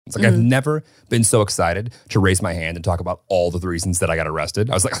reasons. Like I've never been so excited to raise my hand and talk about all of the reasons that I got arrested.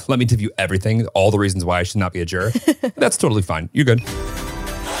 I was like, let me give you everything, all the reasons why I should not be a juror. That's totally fine. You're good.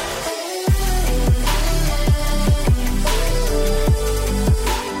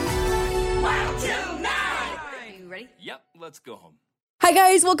 Let's go home. Hi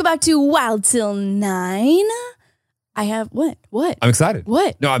guys, welcome back to Wild Till 9. I have what? I'm excited.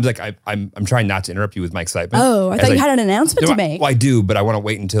 What? No, I'm like I'm trying not to interrupt you with my excitement. Oh, I thought you had an announcement to make. Well, I do, but I want to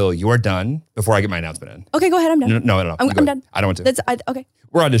wait until you're done before I get my announcement in. Okay, go ahead. I'm done. No. I'm done. I don't want to. Okay.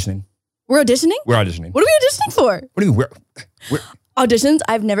 We're auditioning. We're auditioning? We're auditioning. What are we auditioning for? What do you mean? We're Auditions.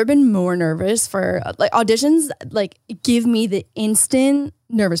 I've never been more nervous for auditions. Like give me the instant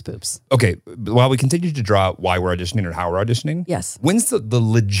nervous poops. Okay, while we continue to draw why we're auditioning or how we're auditioning. Yes. When's the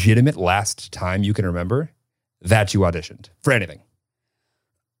legitimate last time you can remember that you auditioned for anything?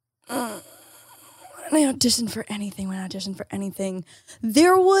 When I auditioned for anything,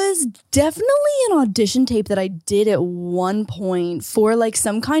 there was definitely an audition tape that I did at one point for like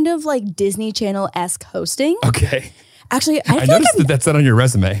some kind of like Disney Channel-esque hosting. Okay. Actually, I noticed that that's not on your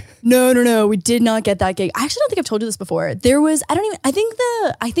resume. No. We did not get that gig. I actually don't think I've told you this before. There was, I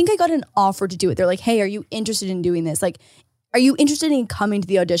think I got an offer to do it. They're like, hey, are you interested in doing this? Like, are you interested in coming to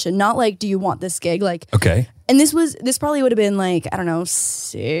the audition? Not like, do you want this gig? Like, okay. And this probably would have been like, I don't know,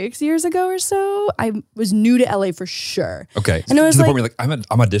 6 years ago or so. I was new to LA for sure. Okay. And I was to the like, point where you're like,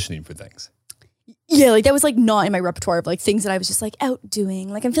 I'm auditioning for things. Yeah, like that was like not in my repertoire of like things that I was just like out doing.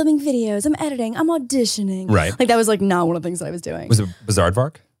 Like I'm filming videos, I'm editing, I'm auditioning. Right. Like that was like not one of the things that I was doing. Was it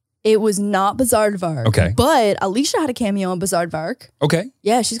Bizarrevark? It was not Bizarrevark. Okay. But Alicia had a cameo on Bizarrevark. Okay.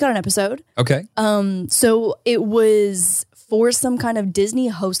 Yeah, she's got an episode. Okay. So it was for some kind of Disney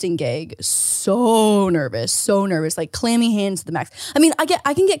hosting gig. So nervous, like clammy hands to the max. I mean, I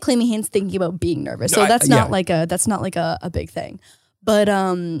can get clammy hands thinking about being nervous. So that's not like a big thing. But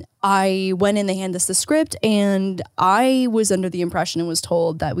I went in, they handed us the script, and I was under the impression and was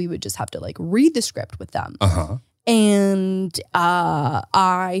told that we would just have to like read the script with them. Uh-huh. And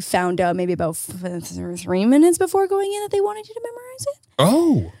I found out maybe about 3 minutes before going in that they wanted you to memorize it.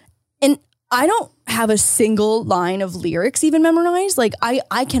 Oh. And I don't have a single line of lyrics even memorized. Like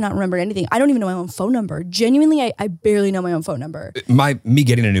I cannot remember anything. I don't even know my own phone number. Genuinely, I barely know my own phone number. Me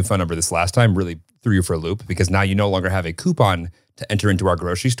getting a new phone number this last time really threw you for a loop because now you no longer have a coupon to enter into our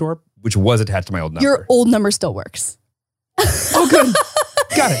grocery store, which was attached to my old number. Your old number still works. Oh, good.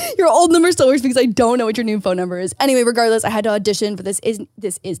 Got it. Your old number still works because I don't know what your new phone number is. Anyway, regardless, I had to audition for this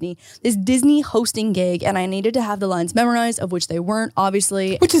Disney hosting gig, and I needed to have the lines memorized, of which they weren't,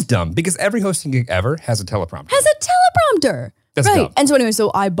 obviously. Which is dumb because every hosting gig ever has a teleprompter. That's right. dumb. And so anyway,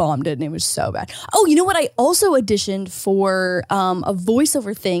 so I bombed it and it was so bad. Oh, you know what? I also auditioned for a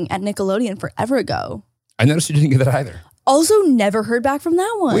voiceover thing at Nickelodeon forever ago. I noticed you didn't get that either. Also never heard back from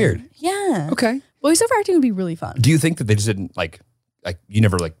that one. Weird. Yeah. Okay. Voiceover acting would be really fun. Do you think that they just didn't like you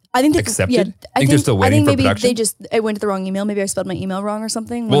never I think accepted? Yeah, I think they're still waiting for production? Maybe I went to the wrong email. Maybe I spelled my email wrong or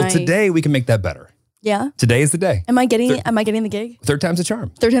something. Well, today we can make that better. Yeah. Today is the day. Am I getting the gig? Third time's a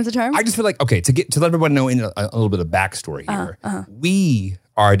charm. Third time's a charm? I just feel like, okay, to let everyone know in a little bit of backstory here, we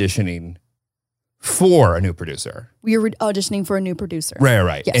are auditioning for a new producer. We are auditioning for a new producer.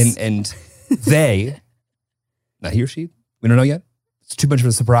 Right. Yes. And they, not he or she, we don't know yet. It's too much of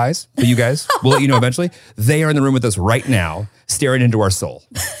a surprise for you guys. We'll let you know eventually. They are in the room with us right now, staring into our soul.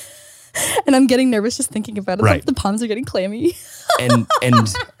 And I'm getting nervous just thinking about it. Right. The palms are getting clammy. And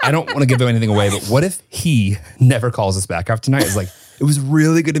I don't want to give anything away, but what if he never calls us back after tonight? It's like, it was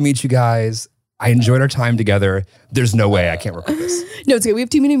really good to meet you guys. I enjoyed our time together. There's no way I can't record this. No, it's good. We have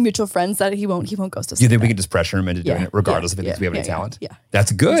too many mutual friends that he won't ghost us. Do you think we can just pressure him into doing it regardless if he thinks we have any talent? Yeah.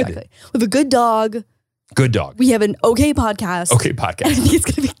 That's good. Exactly. We have a good dog. Good dog. We have an okay podcast. Okay podcast. I think it's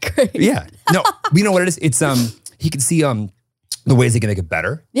going to be great. Yeah. No, you know what it is? It's he can see the ways he can make it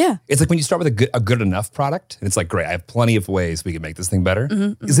better. Yeah. It's like when you start with a good enough product, and it's like, great, I have plenty of ways we can make this thing better.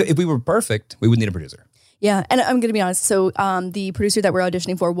 Because if we were perfect, we would need a producer. Yeah, and I'm going to be honest. So the producer that we're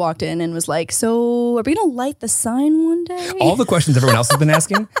auditioning for walked in and was like, so are we going to light the sign one day? All the questions everyone else has been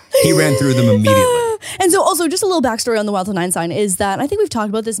asking, he ran through them immediately. And so also just a little backstory on the Wild Till 9 sign is that I think we've talked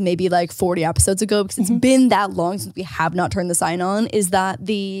about this maybe like 40 episodes ago because it's been that long since we have not turned the sign on, is that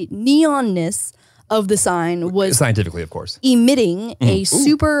the neonness of the sign was scientifically, of course, emitting a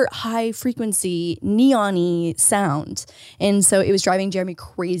super high frequency neon-y sound. And so it was driving Jeremy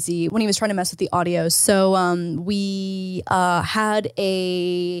crazy when he was trying to mess with the audio. So we had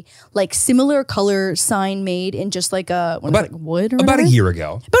a like similar color sign made in just like a wood or about whatever. a year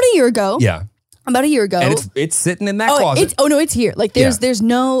ago. Yeah. About a year ago. And it's sitting in that closet. It's here. Like there's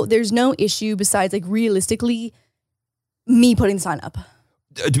no issue besides like realistically me putting the sign up.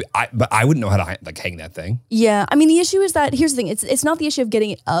 But I wouldn't know how to like hang that thing. Yeah. I mean, the issue is that, here's the thing. It's not the issue of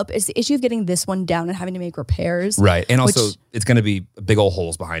getting it up. It's the issue of getting this one down and having to make repairs. Right. And also it's going to be big old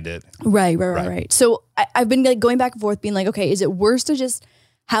holes behind it. Right. So I've been like going back and forth being like, okay, is it worse to just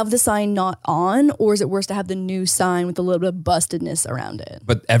have the sign not on, or is it worse to have the new sign with a little bit of bustedness around it?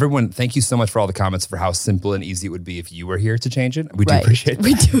 But everyone, thank you so much for all the comments for how simple and easy it would be if you were here to change it. We do appreciate that.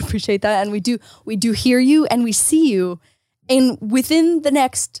 We do appreciate that. And we do hear you and we see you. And within the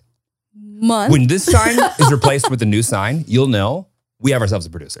next month, when this sign is replaced with a new sign, you'll know we have ourselves a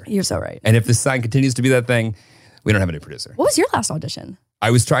producer. You're so right. And if this sign continues to be that thing, we don't have a new producer. What was your last audition?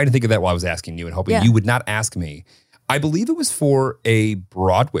 I was trying to think of that while I was asking you and hoping you would not ask me. I believe it was for a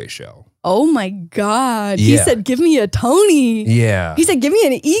Broadway show. Oh my God. He said, give me a Tony. Yeah. He said, give me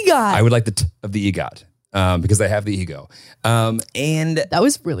an EGOT. I would like the of the EGOT because I have the ego. And that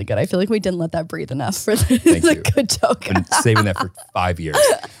was really good. I feel like we didn't let that breathe enough for the good joke. I've been saving that for 5 years.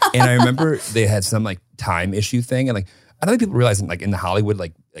 And I remember they had some like time issue thing. And like, I don't think people realize like in the Hollywood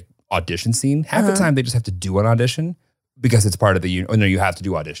like audition scene, half the time they just have to do an audition because it's part of the, you have to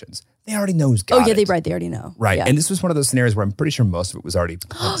do auditions. They already know who's got it. They already know. Right. Yeah. And this was one of those scenarios where I'm pretty sure most of it was already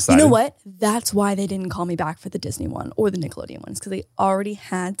decided. You know what? That's why they didn't call me back for the Disney one or the Nickelodeon ones, because they already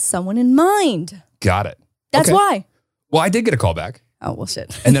had someone in mind. Got it. That's why. Well, I did get a call back. Oh, well,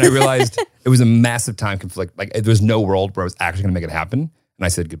 shit. And then I realized it was a massive time conflict. Like there was no world where I was actually going to make it happen. And I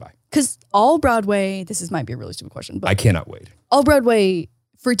said goodbye. Because all Broadway, might be a really stupid question, but I cannot wait. All Broadway,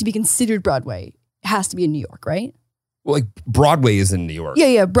 for it to be considered Broadway, has to be in New York, right? Well, like Broadway is in New York.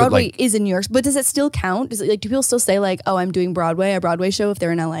 Yeah. Broadway is in New York. But does it still count? Is it like, do people still say like, oh, I'm doing a Broadway show if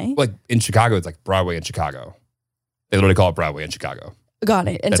they're in LA? Like in Chicago, it's like Broadway in Chicago. They literally call it Broadway in Chicago. Got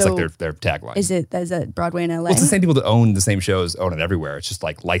it. And that's so like their tagline. Is that Broadway in LA? Well, it's the same people that own the same shows own it everywhere. It's just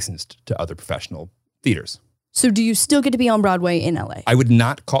like licensed to other professional theaters. So do you still get to be on Broadway in LA? I would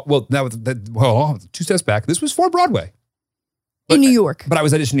not call, well, 2 steps back. This was for Broadway. In New York. But I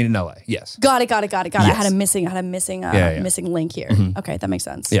was auditioning in LA, yes. Got it. Yes. I had a missing link here. Mm-hmm. Okay, that makes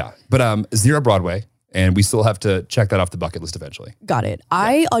sense. Yeah, but 0 Broadway, and we still have to check that off the bucket list eventually. Got it. Yeah.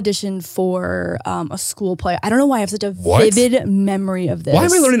 I auditioned for a school play. I don't know why I have such a vivid memory of this. Why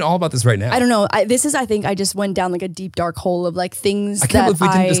am I learning all about this right now? I don't know. I think I just went down like a deep dark hole of like things I can't believe we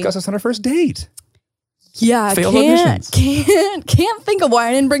didn't discuss this on our first date. Yeah, can't think of why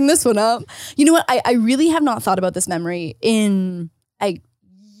I didn't bring this one up. You know what? I really have not thought about this memory in like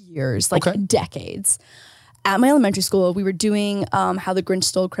years, like decades. At my elementary school, we were doing How the Grinch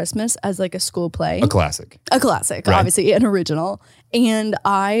Stole Christmas as like a school play. A classic, right. Obviously an original. And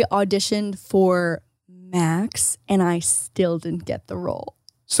I auditioned for Max and I still didn't get the role.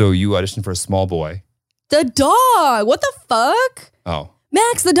 So you auditioned for a small boy. The dog. What the fuck? Oh.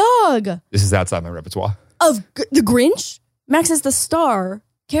 Max the dog. This is outside my repertoire. Of the Grinch? Max is the star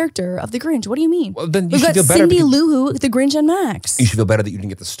character of the Grinch. What do you mean? Well, then you We've should got feel better. Cindy Lou Who, the Grinch, and Max. You should feel better that you didn't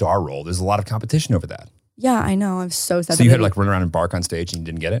get the star role. There's a lot of competition over that. Yeah, I know. I'm so sad. So you had to like run around and bark on stage and you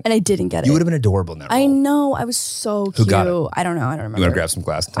didn't get it? And I didn't get it. You would have been adorable in that role. I know. I was so cute. Who got it? I don't know. I don't remember. You want to grab some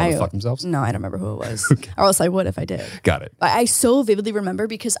glass and tell them to fuck themselves? No, I don't remember who it was. Or else I would if I did. Got it. I so vividly remember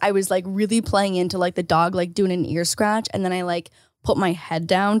because I was like really playing into like the dog like doing an ear scratch, and then I like put my head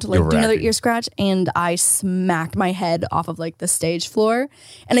down to like do another ear scratch, and I smacked my head off of like the stage floor.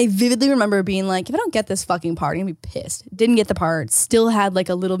 And I vividly remember being like, if I don't get this fucking part, I'm gonna be pissed. Didn't get the part. Still had like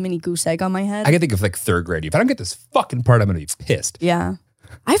a little mini goose egg on my head. I can think of like 3rd grade. If I don't get this fucking part, I'm gonna be pissed. Yeah.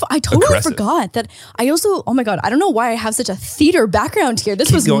 I totally forgot that. I also, oh my God, I don't know why I have such a theater background here.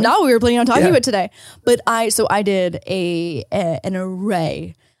 This was not what we were planning on talking about today. But I did an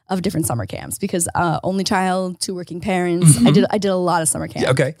array of different summer camps because only child, 2 working parents. Mm-hmm. I did a lot of summer camp.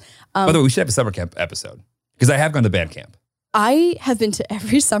 Yeah, okay. By the way, we should have a summer camp episode because I have gone to band camp. I have been to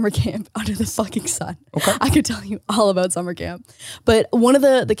every summer camp under the fucking sun. Okay. I could tell you all about summer camp. But one of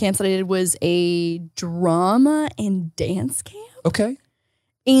the camps that I did was a drama and dance camp. Okay.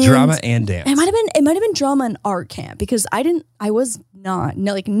 And drama and dance. It might have been drama and art camp because no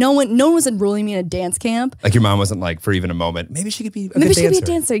one was enrolling me in a dance camp. Like your mom wasn't like for even a moment, maybe she could be a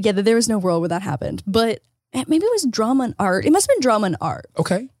dancer. Yeah, there was no world where that happened. But maybe it was drama and art. It must have been drama and art.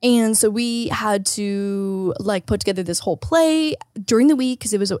 Okay. And so we had to like put together this whole play during the week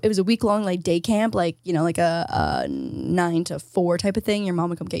because it was a week long like day camp, like, you know, like a 9 to 4 type of thing. Your mom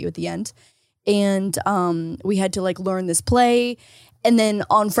would come get you at the end. And we had to like learn this play. And then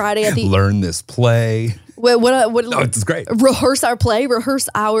on Friday at the learn this play. what Oh, it's great. Rehearse our play, rehearse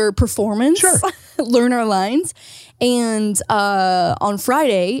our performance, Sure. learn our lines. And on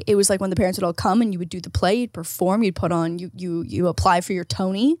Friday, it was like when the parents would all come and you would do the play, you'd perform, you'd put on, you apply for your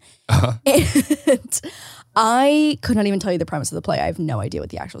Tony. And I could not even tell you the premise of the play. I have no idea what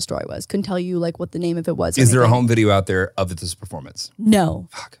the actual story was. Couldn't tell you like what the name of it was. Is there a home video out there of this performance? No.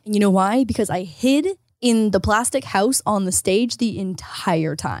 Fuck. And you know why? Because I hid in the plastic house on the stage the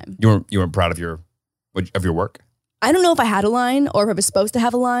entire time. You weren't proud of your work? I don't know if I had a line or if I was supposed to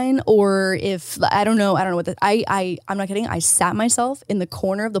have a line or if I don't know what I'm not kidding. I sat myself in the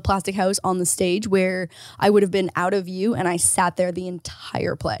corner of the plastic house on the stage where I would have been out of view, and I sat there the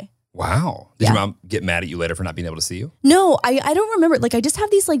entire play. Wow. Did your mom get mad at you later for not being able to see you? No, I don't remember. Like, I just have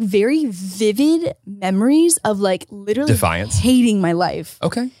these like very vivid memories of like literally Defiance? hating my life.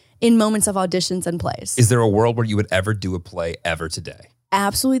 Okay. In moments of auditions and plays. Is there a world where you would ever do a play ever today?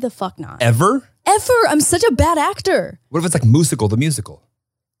 Absolutely the fuck not. Ever? Ever. I'm such a bad actor. What if it's like Musical, the musical?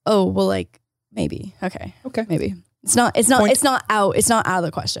 Oh, well, like maybe. Okay. Okay. Maybe. It's not out of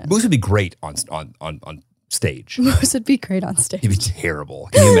the question. Moose would be great on stage. Moose would be great on stage. He'd be terrible.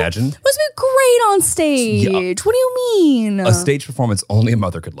 Can you imagine? Moose would be great on stage. Yeah. What do you mean? A stage performance only a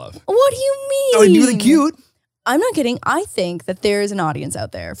mother could love. What do you mean? Oh, it'd be really cute. I'm not kidding. I think that there is an audience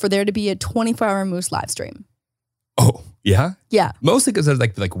out there for there to be a 24-hour Moose live stream. Oh, yeah? Yeah. Mostly because there's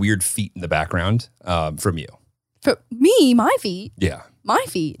like weird feet in the background from you. For me, my feet. Yeah. My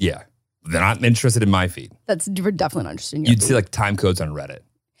feet. Yeah. They're not interested in my feet. We're definitely not interested in your You'd feet. see like time codes on Reddit.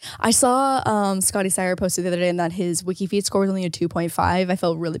 I saw Scotty Sire posted the other day that his WikiFeed score was only a 2.5. I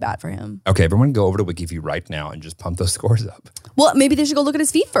felt really bad for him. Okay, everyone go over to WikiFeed right now and just pump those scores up. Well, maybe they should go look at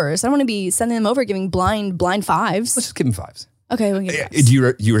his feet first. I don't want to be sending them over giving blind fives. Let's just give him fives. Okay, we'll give him fives.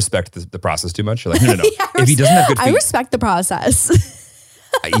 Do you respect the process too much? You're like, no. Yeah, if he doesn't have good feet. I respect the process.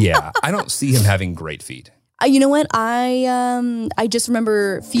 Yeah, I don't see him having great feet. You know what? I just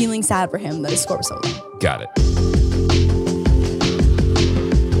remember feeling sad for him that his score was so low. Got it.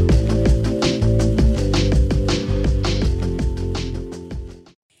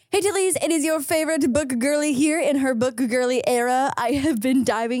 Hey Tillies, it is your favorite book girly here in her book girly era. I have been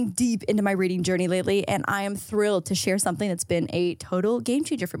diving deep into my reading journey lately, and I am thrilled to share something that's been a total game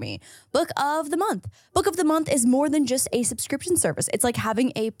changer for me. Book of the Month. Book of the Month is more than just a subscription service. It's like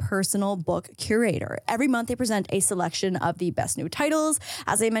having a personal book curator. Every month they present a selection of the best new titles.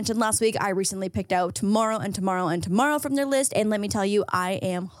 As I mentioned last week, I recently picked out Tomorrow and Tomorrow and Tomorrow from their list, and let me tell you, I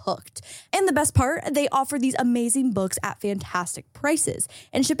am hooked. And the best part, they offer these amazing books at fantastic prices,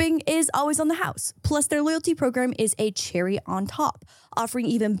 and shipping is always on the house. Plus, their loyalty program is a cherry on top, offering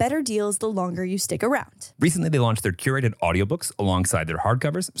even better deals the longer you stick around. Recently, they launched their curated audiobooks alongside their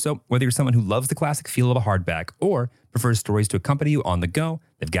hardcovers, so whether you're someone who loves the classic feel of a hardback or prefers stories to accompany you on the go,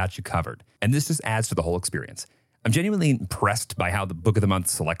 they've got you covered. And this just adds to the whole experience. I'm genuinely impressed by how the Book of the Month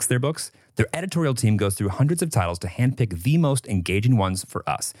selects their books. Their editorial team goes through hundreds of titles to handpick the most engaging ones for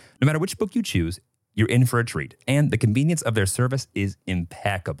us. No matter which book you choose, you're in for a treat, and the convenience of their service is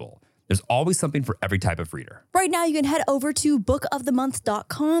impeccable. There's always something for every type of reader. Right now, you can head over to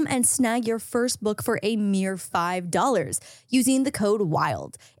bookofthemonth.com and snag your first book for a mere $5 using the code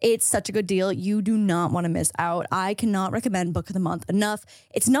WILD. It's such a good deal. You do not want to miss out. I cannot recommend Book of the Month enough.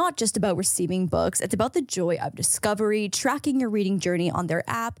 It's not just about receiving books. It's about the joy of discovery, tracking your reading journey on their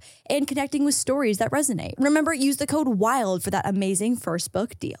app, and connecting with stories that resonate. Remember, use the code WILD for that amazing first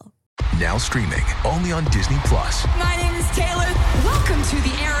book deal. Now streaming only on Disney Plus. My name is Taylor. Welcome to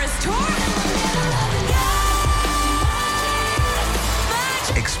the Eras Tour.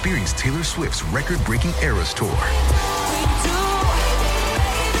 Experience Taylor Swift's record-breaking Eras Tour.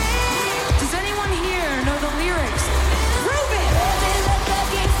 Does anyone here know the lyrics? Prove it!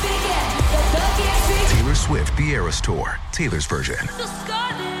 Taylor Swift The Eras Tour, Taylor's version,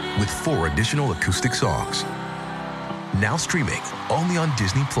 with 4 additional acoustic songs. Now streaming only on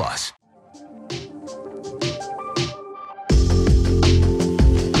Disney Plus.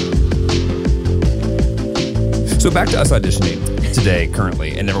 So back to us auditioning today,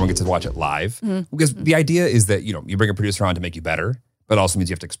 currently, and everyone gets to watch it live. Because the idea is that, you bring a producer on to make you better, but also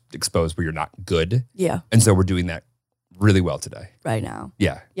means you have to expose where you're not good. Yeah. And so we're doing that really well today. Right now.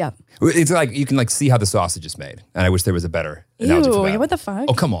 Yeah. Yeah. It's like, you can see how the sausage is made. And I wish there was a better analogy for that. Ew, what the fuck?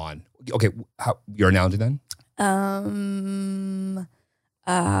 Oh, come on. Okay, your analogy then?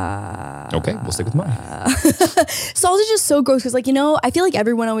 Okay, we'll stick with mine. Sausage is so gross because, I feel like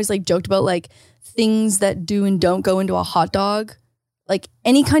everyone always joked about things that do and don't go into a hot dog, like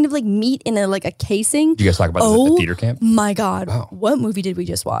any kind of meat in a casing. Do you guys talk about this at theater camp? My God, Wow. What movie did we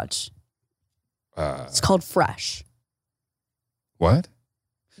just watch? It's called Fresh. What?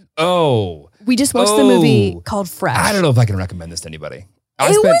 Oh. We just watched the movie called Fresh. I don't know if I can recommend this to anybody.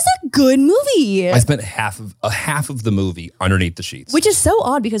 It was a good movie. I spent half of the movie underneath the sheets. Which is so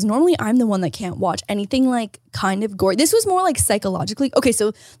odd because normally I'm the one that can't watch anything like kind of gory. This was more like psychologically. Okay, so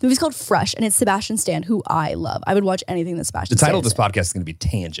the movie's called Fresh and it's Sebastian Stan, who I love. I would watch anything that Sebastian Stan. The title of this podcast is going to be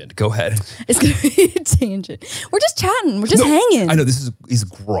Tangent. Go ahead. It's going to be a tangent. We're just chatting. We're just hanging. I know this is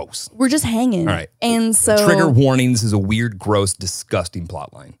gross. We're just hanging. All right. And so trigger warning, this is a weird, gross, disgusting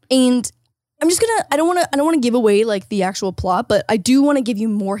plot line. And I'm just gonna, I don't want to give away like the actual plot, but I do want to give you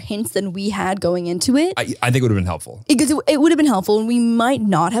more hints than we had going into it. I think it would have been helpful. Because it would have been helpful and we might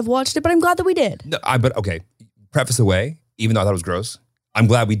not have watched it, but I'm glad that we did. No, but okay, preface away, even though I thought it was gross, I'm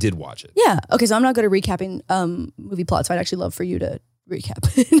glad we did watch it. Yeah. Okay, so I'm not good at recapping movie plots, so I'd actually love for you to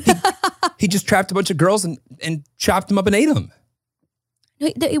recap. He just trapped a bunch of girls and chopped them up and ate them.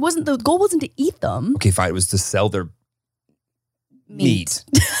 It wasn't, the goal wasn't to eat them. Okay, fine. It was to sell their meat.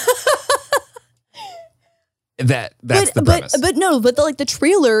 That's the premise. But the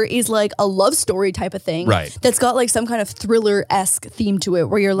trailer is like a love story type of thing. Right. That's got like some kind of thriller-esque theme to it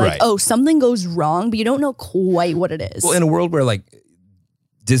where you're like, Right. oh, something goes wrong, but you don't know quite what it is. Well, in a world where like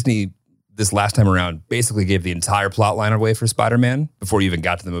Disney this last time around basically gave the entire plot line away for Spider-Man before you even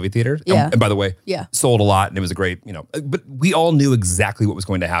got to the movie theater. Yeah. And by the way, Yeah. sold a lot and it was a great, but we all knew exactly what was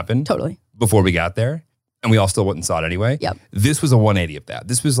going to happen Totally. before we got there. And we all still went and saw it anyway. Yep. This was a 180 of that.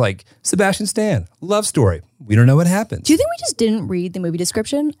 This was like Sebastian Stan, love story. We don't know what happens. Do you think we just didn't read the movie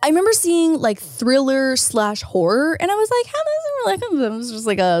description? I remember seeing like thriller/horror, and I was like, "How does it really?" This is just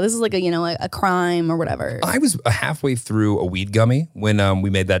like a crime or whatever. I was halfway through a weed gummy when we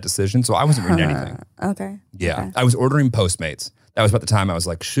made that decision, so I wasn't reading anything. Okay. Yeah, Okay. I was ordering Postmates. That was about the time I was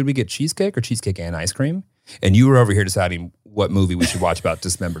like, should we get cheesecake or cheesecake and ice cream? And you were over here deciding what movie we should watch about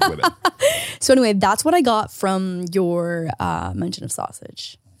dismembered women. So anyway, that's what I got from your mention of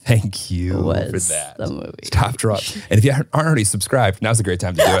sausage. Thank you Was for that. the movie. Stop, drop. And if you aren't already subscribed, now's a great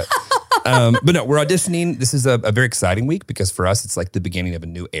time to do it. But no, we're auditioning. This is a very exciting week because for us, it's like the beginning of a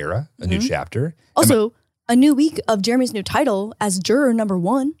new era, a new chapter. Also, a new week of Jeremy's new title as juror number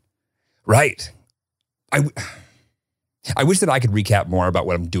 1. Right. I wish that I could recap more about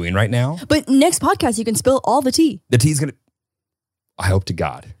what I'm doing right now. But next podcast, you can spill all the tea. The tea's going to, I hope to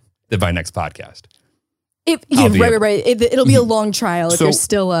God that by next podcast. Right. It'll be a long trial if So- you're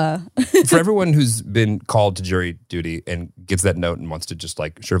still For everyone who's been called to jury duty and gets that note and wants to just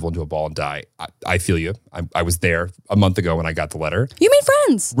like shrivel into a ball and die, I feel you. I was there a month ago when I got the letter. You made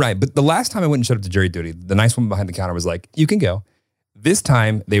friends. Right. But the last time I went and showed up to jury duty, the nice woman behind the counter was like, you can go. This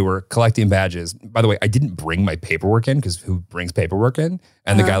time they were collecting badges. By the way, I didn't bring my paperwork in because who brings paperwork in?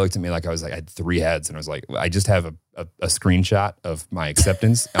 And the guy looked at me like I had 3 heads. And I was like, I just have a screenshot of my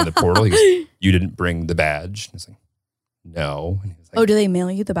acceptance on the portal. He goes, you didn't bring the badge. And I was like, no. And he was like, Oh, do they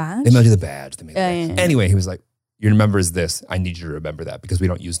mail you the badge? they mailed you the badge. They mailed you the badge. Yeah. Anyway, he was like, your number is this. I need you to remember that because we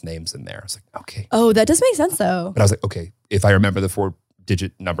don't use names in there. I was like, okay. Oh, that does make sense though. But I was like, okay, if I remember the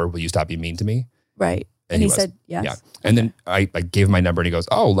 4-digit number, will you stop being mean to me? Right. And he was. said yes. Yeah. And then I gave him my number and he goes,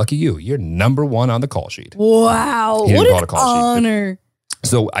 oh, lucky you. You're number 1 on the call sheet. Wow. He didn't What call an it a call sheet. honor.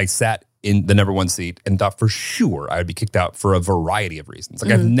 So I sat in the number 1 seat and thought for sure I would be kicked out for a variety of reasons.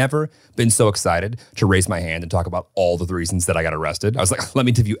 Like I've never been so excited to raise my hand and talk about all the reasons that I got arrested. I was like, let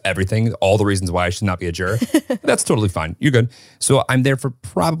me give you everything, all the reasons why I should not be a juror. That's totally fine. You're good. So I'm there for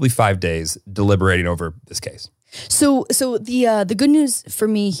probably 5 days deliberating over this case. So the good news for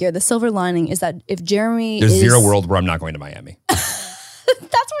me here, the silver lining is that if Jeremy There's is, zero world where I'm not going to Miami. that's where this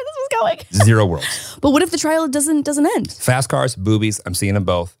was going. Zero worlds. But what if the trial doesn't end? Fast cars, boobies. I'm seeing them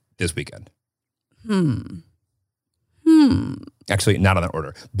both this weekend. Actually, not on that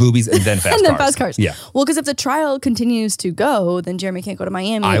order. Boobies and then fast And then cars. fast cars. Yeah. Well, because if the trial continues to go, then Jeremy can't go to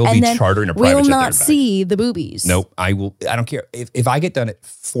Miami. I will and be then chartering a private we'll jet there not and back. see the boobies. Nope. I don't care. If I get done at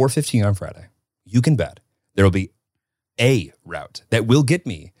 4:15 on Friday, you can bet there will be a route that will get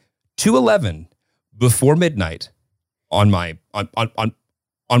me to 11 before midnight on my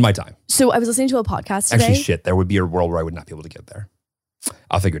time. So I was listening to a podcast today. Actually, shit, there would be a world where I would not be able to get there.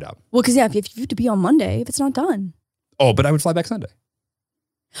 I'll figure it out. Well, because if you have to be on Monday, if it's not done. Oh, but I would fly back Sunday.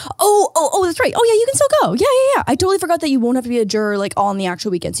 Oh, that's right. Oh yeah, you can still go. Yeah. I totally forgot that you won't have to be a juror like on the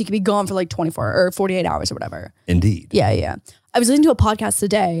actual weekend. So you could be gone for like 24 or 48 hours or whatever. Indeed. Yeah. I was listening to a podcast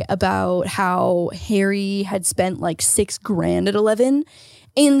today about how Harry had spent like $6,000 at 11.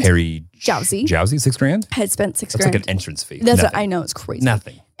 And Harry Jowsey. Jowsey, $6,000? had spent $6,000. That's like an entrance fee. That's what Nothing. I know. It's crazy.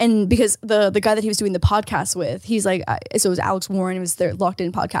 Nothing. And because the guy that he was doing the podcast with, he's like, so it was Alex Warren. It was their Locked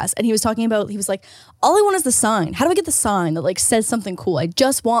In podcast. And he was talking about, he was like, all I want is the sign. How do I get the sign that like says something cool? I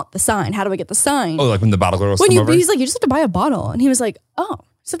just want the sign. How do I get the sign? Oh, like when the bottle girls when come over? he's like, you just have to buy a bottle. And he was like, oh, you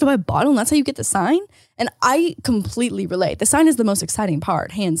just have to buy a bottle and that's how you get the sign? And I completely relate. The sign is the most exciting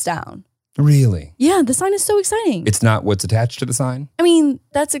part, hands down. Really? Yeah, the sign is so exciting. It's not what's attached to the sign? I mean,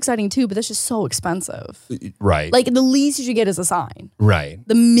 that's exciting too, but that's just so expensive. Right. Like the least you should get is a sign. right.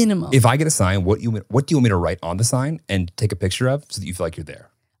 The minimum. If I get a sign, what do you want me to write on the sign and take a picture of so that you feel like you're there?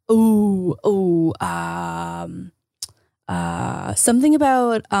 Something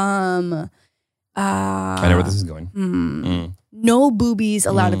about I know where this is going. no boobies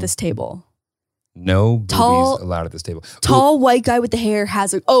allowed at this table. No boobies Tall- allowed at this table. Tall white guy with the hair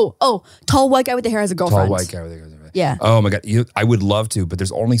has a tall white guy with the hair has a girlfriend. Tall white guy with a Yeah. Oh my God. I would love to, but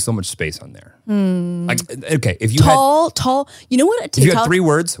there's only so much space on there. Like, okay. If you Tall. You know what? if you had TikTok. 3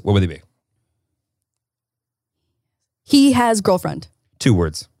 words, what would they be? He has girlfriend. 2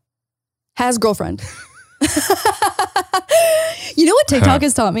 words. Has girlfriend. You know what TikTok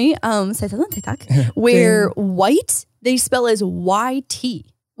has taught me? Say something on TikTok where white they spell as YT,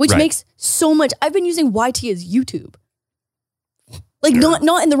 which Right. makes so much. I've been using YT as YouTube, like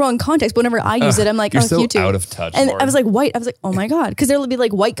not in the wrong context. But whenever I use it, I'm like, You're oh, so YouTube. out of touch, And Lauren. I was like, white. I was like, oh my god, because there'll be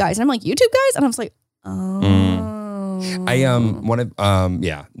like white guys, and I'm like, YouTube guys, and I was like, oh. I one of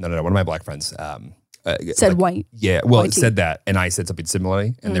one of my black friends Said white. Yeah, well, YT. it said that, and I said something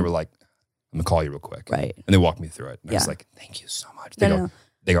similarly, and they were like, "I'm gonna call you real quick," Right. And they walked me through it, and I was Yeah. like, "Thank you so much." No.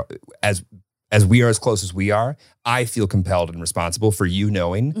 They go, as we are as close as we are, I feel compelled and responsible for you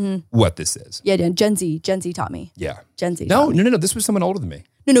knowing what this is. Yeah, Dan. Gen Z taught me. Yeah. Gen Z. No, taught me. no. This was someone older than me.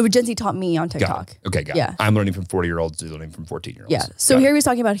 No, but Gen Z taught me on Got TikTok. it. Okay, got Yeah. it. I'm learning from 40-year-olds. You're learning from 14-year-olds. Yeah. So Got it. here he was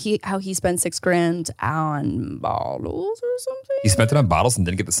talking about how he spent $6,000 on bottles or something. He spent it on bottles and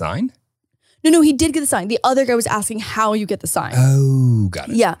didn't get the sign? No, he did get the sign. The other guy was asking how you get the sign. Oh, got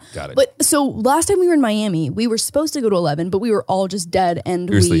it. Yeah. Got it. But so last time we were in Miami, we were supposed to go to 11, but we were all just dead and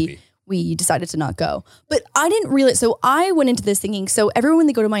We were sleepy. we decided to not go. But I didn't realize, so I went into this thinking, so everyone when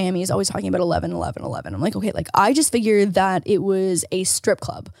they go to Miami is always talking about 11. I'm like, okay, like I just figured that it was a strip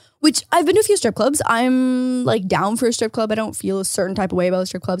club, which I've been to a few strip clubs. I'm like down for a strip club. I don't feel a certain type of way about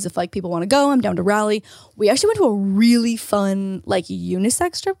strip clubs. If like people want to go, I'm down to rally. We actually went to a really fun like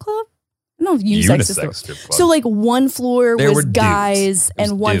unisex strip club. I don't know if unisex is the Unisex strip club. So like one floor There were was dudes. guys It was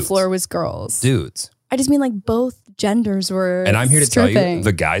and one dudes. floor was girls. Dudes. I just mean like both genders were And I'm here to tell you, stripping.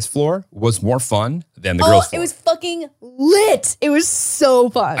 the guys' floor was more fun than the girls' it floor. was fucking lit. It was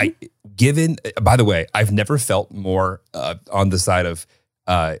so fun. By the way, I've never felt more on the side of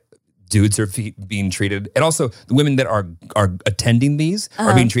dudes are being treated, and also the women that are attending these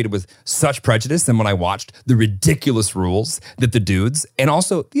are being treated with such prejudice than when I watched the ridiculous rules that the dudes and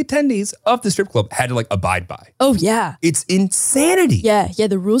also the attendees of the strip club had to like abide by. Oh yeah. It's insanity. Yeah,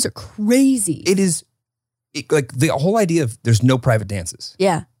 the rules are crazy. It is like the whole idea of there's no private dances.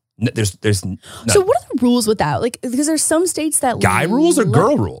 Yeah. There's none. So what are the rules with that? Like because there's some states that Guy rules or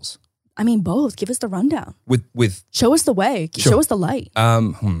girl rules? I mean both. Give us the rundown. With Show us the way. Sure. Show us the light. I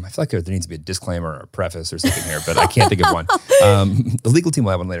feel like there needs to be a disclaimer or a preface or something here, but I can't think of one. The legal team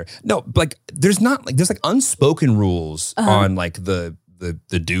will have one later. No, but like there's like unspoken rules on like the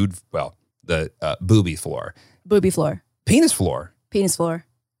dude, well, the booby floor, Booby floor. penis floor. Penis floor.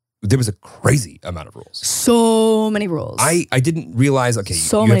 There was a crazy amount of rules. So many rules. I didn't realize. Okay,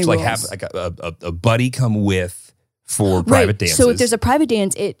 So you have many to like rules. have like a buddy come with for private dances. So if there's a private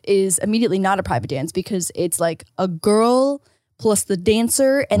dance, it is immediately not a private dance because it's like a girl plus the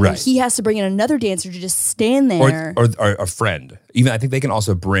dancer, and then Right. he has to bring in another dancer to just stand there or a friend. Even I think they can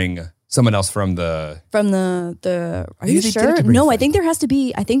also bring someone else from the from the. Are Maybe you they did sure? have to bring a No, I friend. think there has to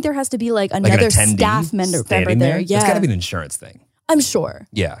be. I think there has to be like like another an attendee staff member standing there. Yeah, It's got to be an insurance thing. I'm sure.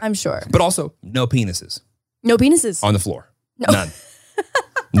 Yeah, I'm sure. But also no penises No penises. on the floor. None.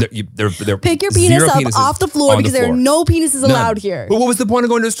 They're Pick your zero penis up penises off the floor on because there are floor. no penises None. allowed here. But what was the point of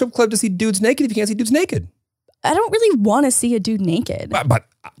going to a strip club to see dudes naked if you can't see dudes naked? I don't really want to see a dude naked. But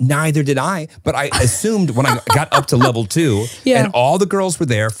neither did I. But I assumed when I got up to level 2 Yeah. and all the girls were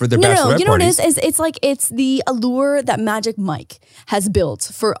there for their No, bachelorette you know what it parties. is? It's like it's the allure that Magic Mike has built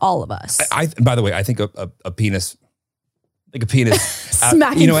for all of us. By the way, I think a penis, like a penis,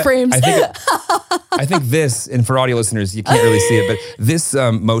 Smacking what? frames. I think this, and for audio listeners, you can't really see it, but this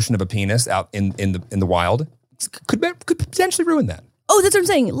motion of a penis out in the wild could potentially ruin that. Oh, that's what I'm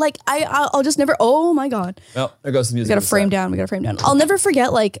saying. Like I'll just never. Oh my god, Well, there goes the we music. got to frame down. We got to frame down. I'll never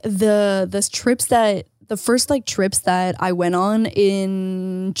forget like the trips that the first like trips that I went on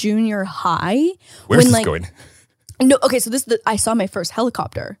in junior high. Where's this like, going? No, okay, so I saw my first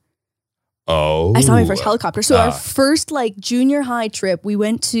helicopter. Oh. I saw my first helicopter. So our first like junior high trip, we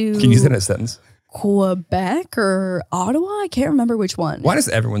went to Can you use that in a sentence? Quebec or Ottawa? I can't remember which one. Why does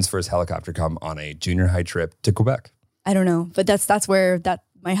everyone's first helicopter come on a junior high trip to Quebec? I don't know, but that's where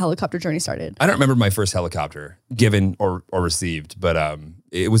my helicopter journey started. I don't remember my first helicopter given or received, but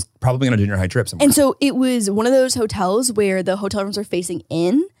it was probably on a junior high trip somewhere. And so it was one of those hotels where the hotel rooms are facing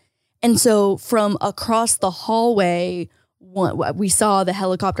in. And so from across the hallway, we saw the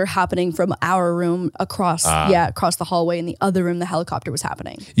helicopter happening from our room across the hallway. In the other room, the helicopter was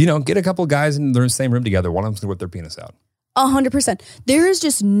happening. Get a couple guys in the same room together. One of them's going to whip their penis out. 100%. There is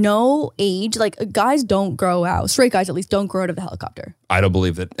just no age. Like guys don't grow out. Straight guys at least don't grow out of the helicopter. I don't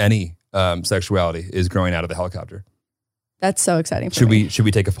believe that any sexuality is growing out of the helicopter. That's so exciting for me. Should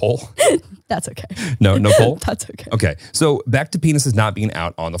we take a poll? That's okay. No poll? That's okay. Okay. So back to penises not being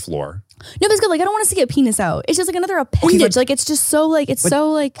out on the floor. No, that's good. Like I don't want to see a penis out. It's just like another appendage. Like it's just so like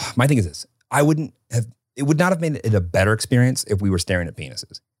my thing is this. It would not have made it a better experience if we were staring at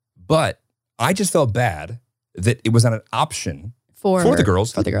penises. But I just felt bad that it was not an option for the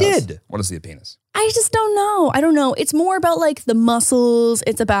girls who did want to see a penis. I just don't know. I don't know. It's more about like the muscles.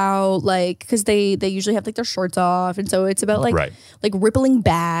 It's about like, because they usually have like their shorts off. And so it's about like rippling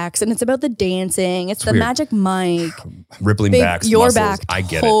backs, and it's about the dancing. It's the weird. Magic Mike. Rippling backs, your muscles. back I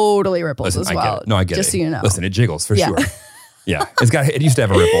get totally ripples Listen, as I well. get it. No, I get just it. So you know. Listen, it jiggles for sure. Yeah. It used to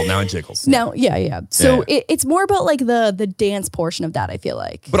have a ripple. Now it jiggles. Now, yeah. So it's more about like the dance portion of that, I feel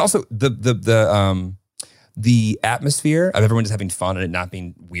like. But also the atmosphere of everyone just having fun and it not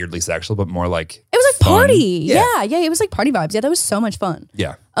being weirdly sexual, but more like it was like fun. party. Yeah. It was like party vibes. Yeah, that was so much fun.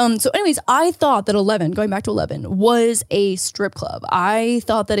 Yeah. So anyways, I thought that 11, going back to 11, was a strip club. I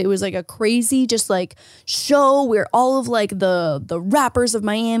thought that it was like a crazy just like show where all of like the rappers of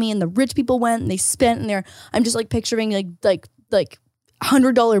Miami and the rich people went and they spent in there. I'm just like picturing like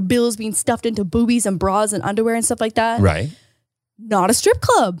 $100 bills being stuffed into boobies and bras and underwear and stuff like that. Right. Not a strip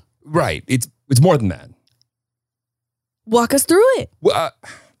club. Right. It's more than that. Walk us through it. Well,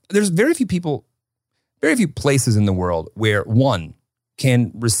 there's very few places in the world where one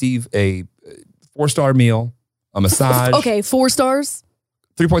can receive a 4-star meal, a massage. Okay, 4 stars.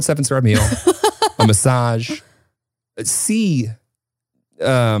 3.7-star meal, a massage, see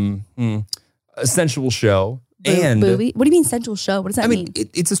a sensual show, and movie. What do you mean sensual show? What does that mean?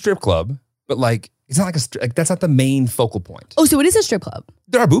 It's a strip club, but like it's not like that's not the main focal point. Oh, so it is a strip club.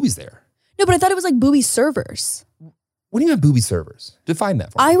 There are boobies there. No, but I thought it was like booby servers. What do you mean booby servers? Define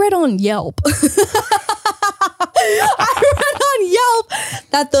that for me. I read on Yelp.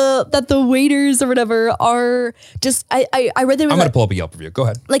 that the waiters or whatever are just I read there was I'm gonna pull up a Yelp review. Go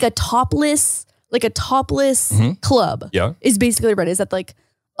ahead. Like a topless club. Yeah. Is basically what it is. That like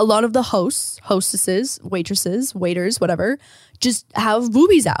a lot of the hostesses, waitresses, waiters, whatever, just have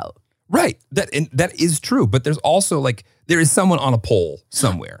boobies out. Right. That is true. But there's also like there is someone on a pole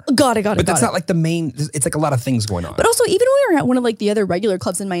somewhere. Got it. But that's not like the main. It's like a lot of things going on. But also, even when we were at one of like the other regular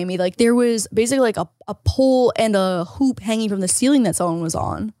clubs in Miami, like there was basically like a pole and a hoop hanging from the ceiling that someone was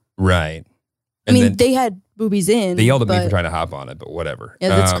on. Right. I mean, they had boobies in. They yelled at me for trying to hop on it, but whatever. Yeah,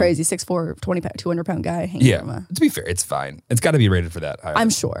 that's crazy. 6'4", 200-pound guy hanging from a... To be fair, it's fine. It's got to be rated for that. I'm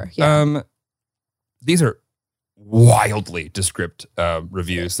sure. Yeah. These are wildly descript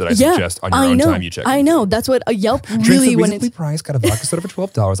reviews that I suggest on your own time you check. I know. That's what a Yelp really when it's priced. Got a vodka soda for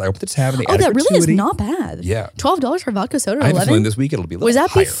 $12. I opened the tab and they that really is not bad. Yeah, $12 for vodka soda. I have a feeling this week it'll be. Was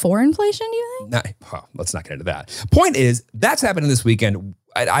that higher. before inflation? Do you think? Let's not get into that. Point is, that's happening this weekend.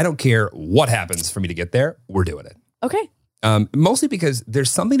 I don't care what happens for me to get there. We're doing it. Okay. Mostly because there's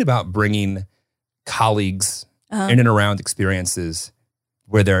something about bringing colleagues in and around experiences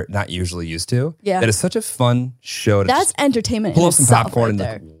where they're not usually used to. Yeah. That is such a fun show to That's entertainment. pull up some popcorn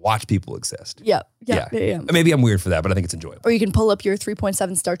right and like watch people exist. Yeah. Maybe I'm weird for that, but I think it's enjoyable. Or you can pull up your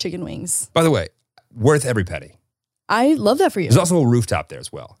 3.7-star chicken wings. By the way, worth every penny. I love that for you. There's also a rooftop there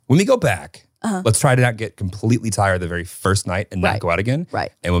as well. When we go back, let's try to not get completely tired the very first night and not go out again.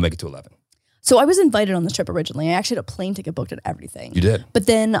 Right. And we'll make it to 11. So I was invited on this trip originally. I actually had a plane ticket booked and everything. You did? But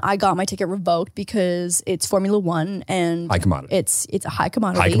then I got my ticket revoked because it's Formula One and high commodity. It's a high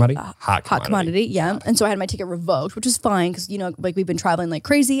commodity. High commodity? Hot commodity, yeah. And so I had my ticket revoked, which was fine because, like we've been traveling like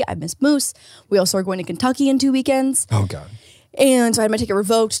crazy. I missed Moose. We also are going to Kentucky in 2 weekends. Oh, God. And so I had my ticket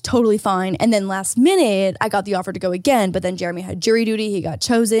revoked, totally fine. And then last minute, I got the offer to go again. But then Jeremy had jury duty. He got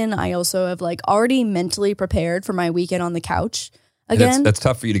chosen. I also have like already mentally prepared for my weekend on the couch. again. That's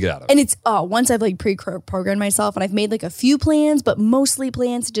tough for you to get out of. And it's once I've like pre-programmed myself and I've made like a few plans, but mostly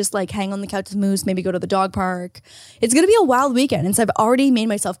plans to just like hang on the couch with Moose, maybe go to the dog park. It's gonna be a wild weekend, and so I've already made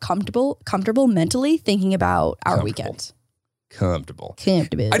myself comfortable mentally thinking about our weekend. Comfortable.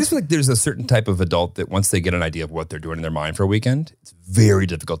 I just feel like there's a certain type of adult that once they get an idea of what they're doing in their mind for a weekend, it's very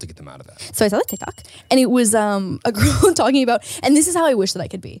difficult to get them out of that. So I saw the TikTok, and it was a girl talking about, and this is how I wish that I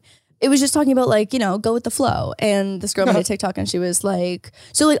could be. It was just talking about like, you know, go with the flow. And this girl made a TikTok and she was like,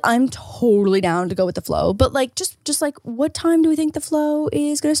 so like, I'm totally down to go with the flow, but like, just like, what time do we think the flow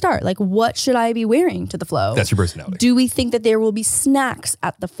is going to start? Like, what should I be wearing to the flow? That's your personality. Do we think that there will be snacks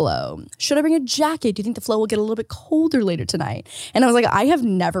at the flow? Should I bring a jacket? Do you think the flow will get a little bit colder later tonight? And I was like, I have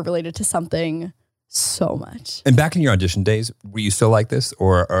never related to something so much. And back in your audition days, were you still like this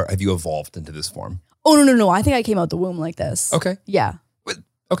or have you evolved into this form? Oh, no. I think I came out the womb like this. Okay. Yeah.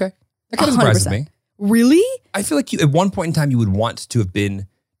 Okay. That kind of surprises me. Really? I feel like you, at one point in time, you would want to have been,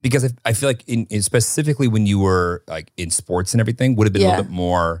 because I feel like in specifically when you were like in sports and everything, would have been a little bit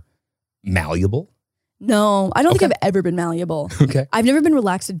more malleable. No, I don't think I've ever been malleable. Okay. I've never been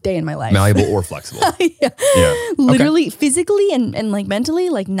relaxed a day in my life. Malleable or flexible. Yeah. Literally, physically and like mentally,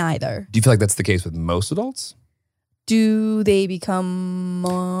 like neither. Do you feel like that's the case with most adults? Do they become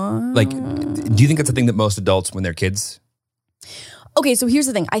more? Like, do you think that's a thing that most adults, when they're kids? Okay, so here's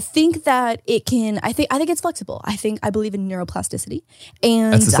the thing. I think that it can. I think it's flexible. I believe in neuroplasticity,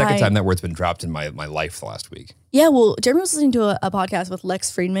 and that's the second time that word's been dropped in my life the last week. Yeah, well, Jeremy was listening to a podcast with Lex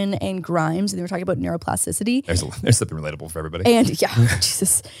Friedman and Grimes, and they were talking about neuroplasticity. There's something relatable for everybody. And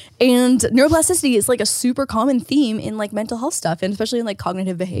Jesus. And neuroplasticity is like a super common theme in like mental health stuff, and especially in like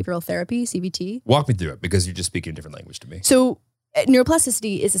cognitive behavioral therapy, CBT. Walk me through it, because you're just speaking a different language to me. So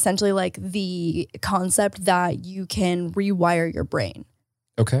neuroplasticity is essentially like the concept that you can rewire your brain.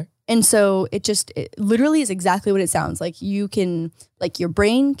 Okay. And so it literally is exactly what it sounds like. You can, like, your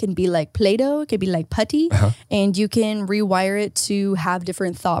brain can be like Play-Doh, it can be like putty, and you can rewire it to have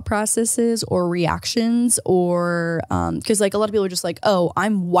different thought processes or reactions, or because like a lot of people are just like, oh,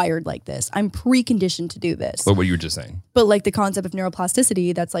 I'm wired like this. I'm preconditioned to do this. But what you were just saying. But like the concept of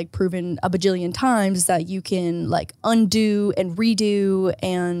neuroplasticity that's like proven a bajillion times is that you can like undo and redo,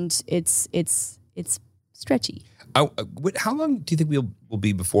 and it's stretchy. How long do you think we'll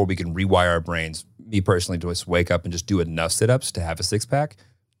be before we can rewire our brains? Me personally, to just wake up and just do enough sit-ups to have a six-pack,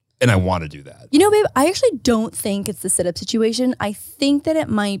 and I want to do that. You know, babe, I actually don't think it's the sit-up situation. I think that it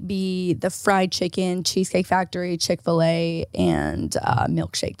might be the fried chicken, Cheesecake Factory, Chick-fil-A, and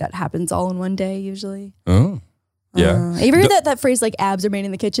milkshake that happens all in one day usually. Oh, yeah. Have you ever heard that phrase like abs are made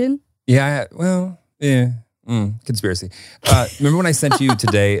in the kitchen? Yeah. Yeah. Conspiracy. Remember when I sent you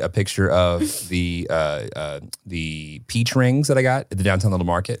today a picture of the peach rings that I got at the downtown little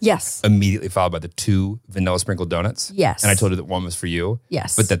market? Yes. Immediately followed by the 2 vanilla sprinkled donuts. Yes. And I told you that one was for you.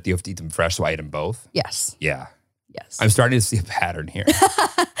 Yes. But that you have to eat them fresh, so I ate them both. Yes. Yeah. Yes. I'm starting to see a pattern here.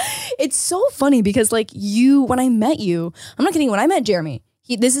 It's so funny because like when I met you, I'm not kidding, when I met Jeremy,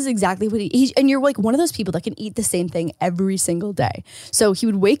 this is exactly what and you're like one of those people that can eat the same thing every single day. So he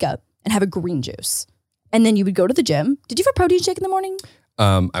would wake up and have a green juice. And then you would go to the gym. Did you have a protein shake in the morning?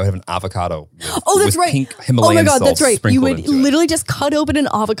 I would have an avocado. That's right. Pink Himalayan oh my God, salt that's right. You would into literally just cut open an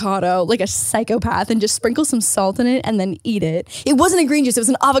avocado like a psychopath and just sprinkle some salt in it and then eat it. It wasn't a green juice. It was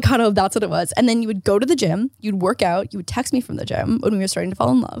an avocado. That's what it was. And then you would go to the gym. You'd work out. You would text me from the gym when we were starting to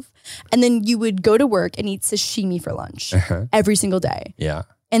fall in love. And then you would go to work and eat sashimi for lunch every single day. Yeah.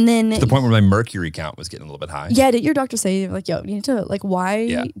 And then to the point where my mercury count was getting a little bit high. Yeah. Did your doctor say like, yo, you need to like,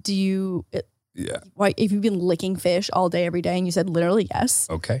 why do you... Yeah. Why, if you've been licking fish all day, every day, and you said literally yes.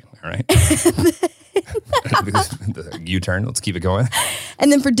 Okay. All right. U-turn. Let's keep it going.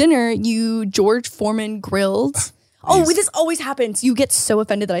 And then for dinner, you George Foreman grilled. This always happens. You get so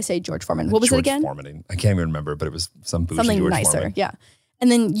offended that I say George Foreman. What was it again? Foreman. I can't even remember, but it was something George nicer. Foreman. Yeah. And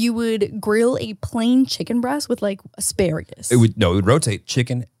then you would grill a plain chicken breast with like asparagus. It would rotate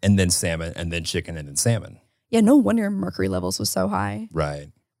chicken and then salmon and then chicken and then salmon. Yeah. No wonder mercury levels was so high. Right.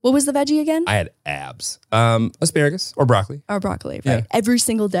 What was the veggie again? I had abs. Asparagus or broccoli. Or broccoli, right? Yeah. Every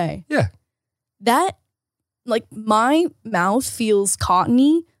single day. Yeah. That, like, my mouth feels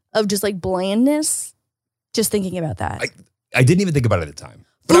cottony of just like blandness just thinking about that. I didn't even think about it at the time.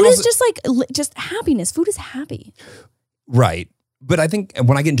 But Food is just like, just happiness. Food is happy. Right. But I think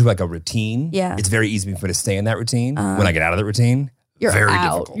when I get into like a routine, it's very easy for me to stay in that routine. When I get out of that routine, you're very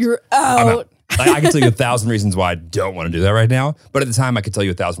out. difficult. You're out. I can tell you 1,000 reasons why I don't want to do that right now. But at the time, I could tell you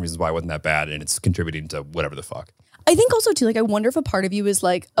 1,000 reasons why it wasn't that bad, and it's contributing to whatever the fuck. I think also too, like, I wonder if a part of you is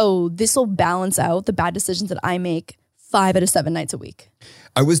like, oh, this will balance out the bad decisions that I make 5 out of 7 nights a week.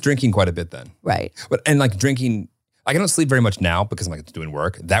 I was drinking quite a bit then. Right. And like drinking, I don't sleep very much now because I'm like doing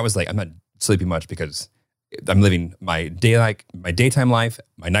work. That was like, I'm not sleeping much because I'm living my daytime life,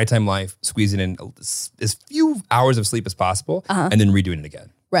 my nighttime life, squeezing in as few hours of sleep as possible, and then redoing it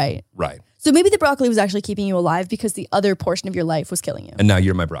again. Right. Right. So maybe the broccoli was actually keeping you alive because the other portion of your life was killing you. And now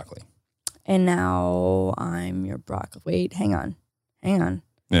you're my broccoli. And now I'm your broccoli. Wait, hang on.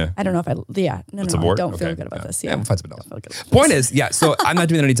 Yeah. I don't know if I don't feel good about this. Yeah. We'll find something else. Point is, so I'm not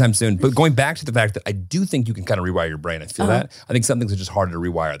doing that anytime soon. But going back to the fact that I do think you can kind of rewire your brain. I feel that. I think some things are just harder to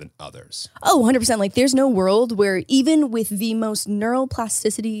rewire than others. Oh, 100%. Like there's no world where even with the most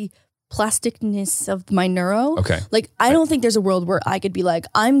plasticness of my neuro, like I don't think there's a world where I could be like,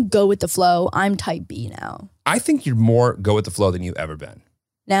 I'm go with the flow. I'm type B now. I think you're more go with the flow than you've ever been.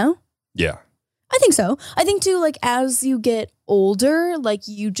 Now? Yeah. I think so. I think too, like as you get older, like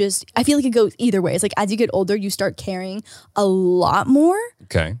I feel like it goes either way. It's like as you get older, you start caring a lot more.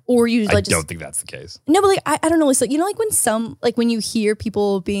 Okay. Or you like don't think that's the case. No, but like I don't know. So you know, like when you hear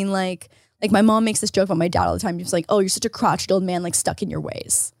people being like my mom makes this joke about my dad all the time. She's like, oh, you're such a crotchety old man, like stuck in your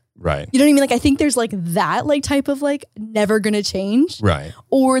ways. Right. You know what I mean? Like I think there's like that like type of like never gonna change. Right.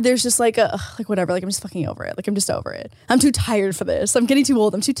 Or there's just like like whatever, like I'm just fucking over it. Like I'm just over it. I'm too tired for this. I'm getting too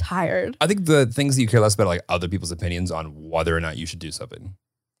old. I'm too tired. I think the things that you care less about are like other people's opinions on whether or not you should do something.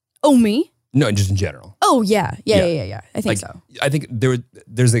 Oh, me? No, just in general. Oh yeah. I think so. I think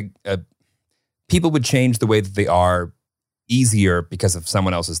there's a people would change the way that they are easier because of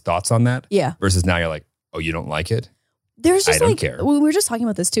someone else's thoughts on that. Yeah. Versus now you're like, oh, you don't like it? There's just I don't like, care. we were just talking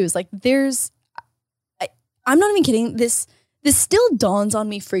about this too. It's like I'm not even kidding. This still dawns on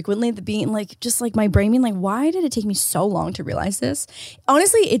me frequently, that being like, just like my brain being like, why did it take me so long to realize this?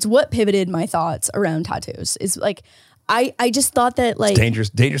 Honestly, it's what pivoted my thoughts around tattoos. Is like, I just thought that like it's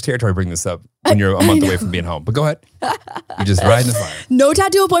dangerous territory bringing this up when you're a month away from being home. But go ahead. You're just riding the fire. No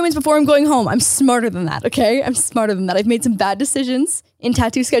tattoo appointments before I'm going home. I'm smarter than that, okay? I'm smarter than that. I've made some bad decisions in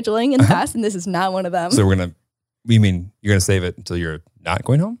tattoo scheduling in the past, and this is not one of them. So you mean you're going to save it until you're not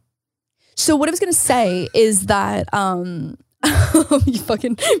going home? So what I was going to say is that, you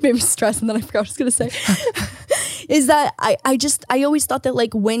fucking made me stress and then I forgot what I was going to say, is that I always thought that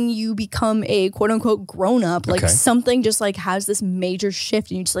like when you become a quote unquote grown up, like something just like has this major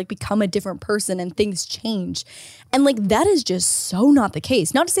shift and you just like become a different person and things change. And like that is just so not the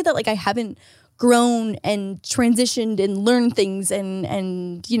case. Not to say that like I haven't grown and transitioned and learned things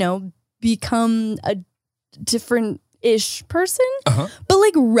and you know, become a different-ish person, but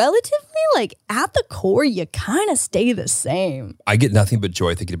like relatively, like at the core, you kind of stay the same. I get nothing but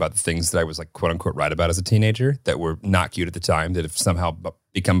joy thinking about the things that I was like quote unquote right about as a teenager that were not cute at the time, that have somehow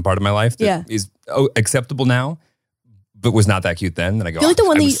become part of my life that is acceptable now, but was not that cute then. Then I go, I feel like the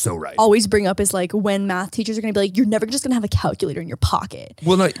one that you so right. always bring up is like when math teachers are going to be like, you're never just going to have a calculator in your pocket.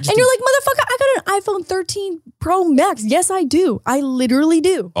 Well, no, and you're like, motherfucker, I got an iPhone 13 Pro Max. Yes, I do. I literally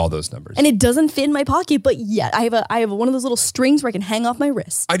do. All those numbers. And it doesn't fit in my pocket, but yet I have one of those little strings where I can hang off my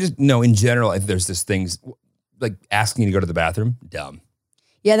wrist. I just know in general, there's this things like asking you to go to the bathroom. Dumb.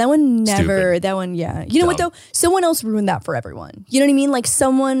 Yeah, that one never, Stupid. that one, yeah. You know what though? Someone else ruined that for everyone. You know what I mean? Like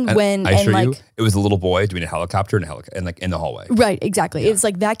someone I assure you, it was a little boy doing a helicopter and like in the hallway. Right, exactly. It's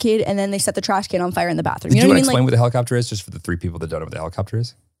like that kid and then they set the trash can on fire in the bathroom. Did you know want what to I mean? explain what the helicopter is, just for the 3 people that don't know what the helicopter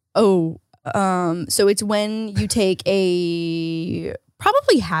is? So it's when you take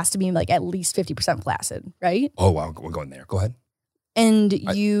probably has to be like at least 50% flaccid, right? Oh, wow. We're going there. Go ahead. And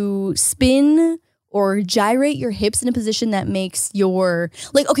you spin or gyrate your hips in a position that makes your,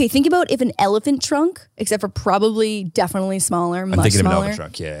 like, okay, think about if an elephant trunk, except for probably definitely smaller, much I'm thinking smaller. of an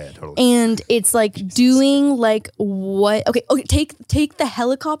elephant trunk. Yeah, totally. And it's like doing like what, okay, take the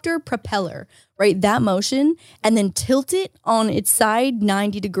helicopter propeller, right? That motion and then tilt it on its side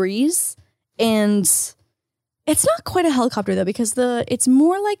 90 degrees. And it's not quite a helicopter though, because it's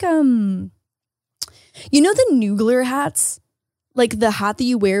more like, you know, the Noogler hats? Like the hat that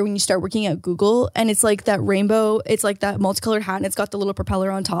you wear when you start working at Google, and it's like that rainbow, it's like that multicolored hat and it's got the little propeller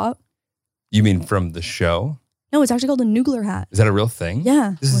on top. You mean from the show? No, it's actually called a Noogler hat. Is that a real thing?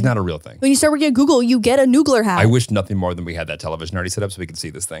 Yeah. This is not a real thing. When you start working at Google, you get a Noogler hat. I wish nothing more than we had that television already set up so we could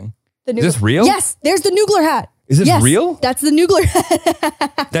see this thing. Is this real? Yes, there's the Noogler hat. Is this real? That's the Noogler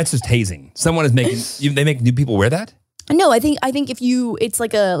hat. That's just hazing. Someone is making, they make new people wear that? No, I think if you, it's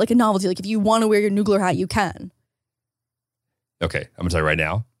like a novelty. Like if you want to wear your Noogler hat, you can. Okay, I'm gonna tell you right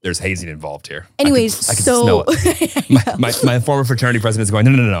now, there's hazing involved here. Anyways, I can smell it. my former fraternity president is going,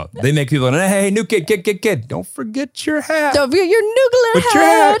 no. They make people, hey, new kid. Don't forget your hat. Don't forget your Noogler hat. Your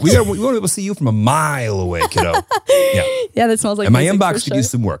hat. We want to be able to see you from a mile away, kiddo. Yeah, that smells like and my music inbox for could sure.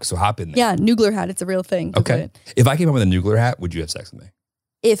 use some work, so hop in there. Yeah, Noogler hat. It's a real thing. Okay. If I came home with a Noogler hat, would you have sex with me?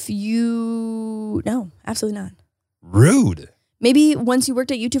 No, absolutely not. Rude. Maybe once you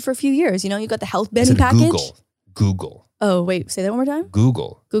worked at YouTube for a few years, you know, you got the health I banding said package. Google. Oh, wait, say that one more time.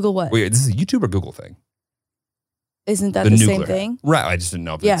 Google. Google what? Wait, this is a YouTube or Google thing? Isn't that the same Nuclear. thing? Right. I just didn't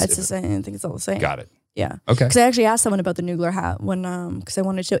know. If Yeah, it's the same. I think it's all the same. Got it. Yeah. Okay. Because I actually asked someone about the Noogler hat when, because I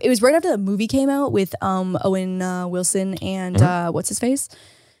wanted to. It was right after the movie came out with Owen Wilson and what's his face?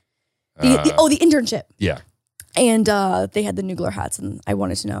 The Internship. Yeah. And they had the Noogler hats, and I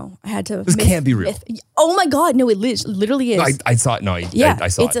wanted to know. I had to. This can't be real. Oh my God! No, it literally is. No, I saw it. No, yeah, I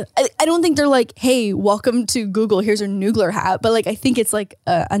saw it. I don't think they're like, hey, welcome to Google. Here's your Noogler hat. But like, I think it's like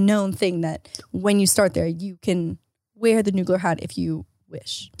a known thing that when you start there, you can wear the Noogler hat if you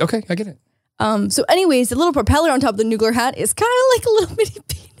wish. Okay, I get it. So anyways, the little propeller on top of the Noogler hat is kind of like a little bitty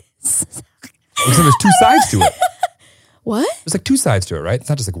penis. So there's two sides to it. What? There's like two sides to it, right? It's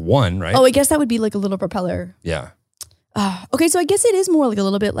not just like one, right? Oh, I guess that would be like a little propeller. Yeah. Okay, so I guess it is more like a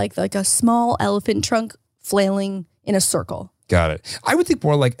little bit like a small elephant trunk flailing in a circle. Got it. I would think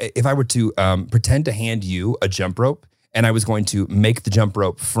more like if I were to pretend to hand you a jump rope and I was going to make the jump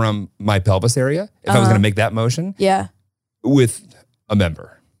rope from my pelvis area, if I was going to make that motion Yeah, with a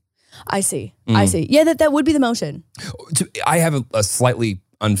member. I see. I see. Yeah, that would be the motion. I have a slightly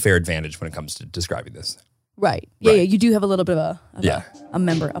unfair advantage when it comes to describing this. Right. Yeah, Right. yeah. You do have a little bit of a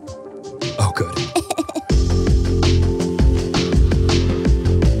member up. Oh, good.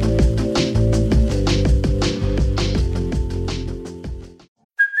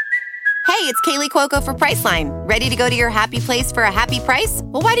 Hey, it's Kaylee Cuoco for Priceline. Ready to go to your happy place for a happy price?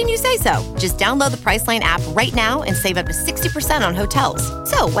 Well, why didn't you say so? Just download the Priceline app right now and save up to 60% on hotels.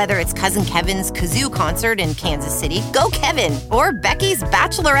 So whether it's Cousin Kevin's Kazoo concert in Kansas City, go Kevin, or Becky's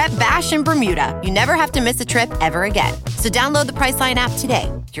Bachelorette Bash in Bermuda, you never have to miss a trip ever again. So download the Priceline app today.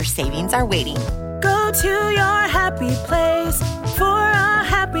 Your savings are waiting. Go to your happy place for a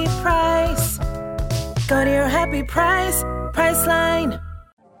happy price. Go to your happy price, Priceline.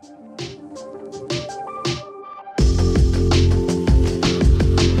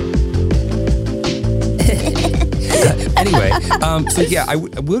 Anyway, so yeah,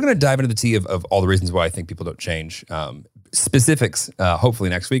 we're going to dive into the tea of all the reasons why I think people don't change. Specifics, hopefully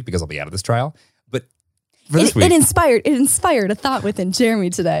next week, because I'll be out of this trial. But for this week, It inspired a thought within Jeremy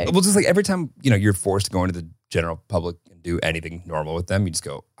today. well, just like every time you're forced to go into the general public and do anything normal with them, you just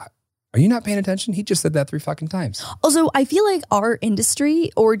go, "Are you not paying attention? He just said that 3 fucking times." Also, I feel like our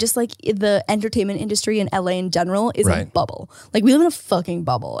industry, or just like the entertainment industry in LA in general, is a Right. bubble. Like we live in a fucking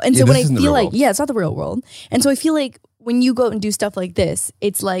bubble. And Yeah, so when this I isn't the feel real like, world. yeah, it's not the real world. And so I feel like when you go out and do stuff like this,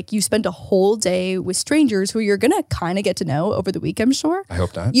 it's like you spend a whole day with strangers who you're going to kind of get to know over the week, I'm sure. I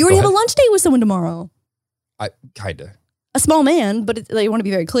hope not. You already Go have a ahead. lunch date with someone tomorrow. Kinda. A small man, but I want to be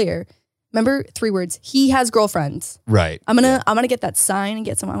very clear. Remember, 3 words. He has girlfriends. Right. I'm gonna get that sign and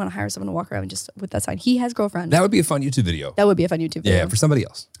get someone. I'm gonna hire someone to walk around just with that sign. He has girlfriends. That would be a fun YouTube video. That would be a fun YouTube video. Yeah, for somebody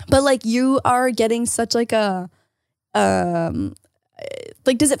else. But like you are getting such like a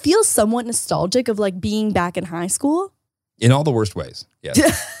like does it feel somewhat nostalgic of like being back in high school? In all the worst ways. Yes.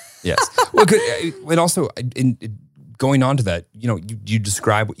 Yes. Well, and also, going on to that, you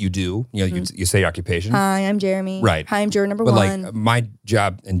describe what you do. You say your occupation. Hi, I'm Jeremy. Right. Hi, I'm juror number But 1. like my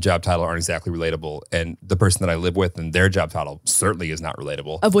job and job title aren't exactly relatable. And the person that I live with and their job title certainly is not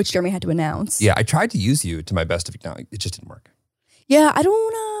relatable. Of which Jeremy had to announce. Yeah, I tried to use you to my best of no, it just didn't work. Yeah, I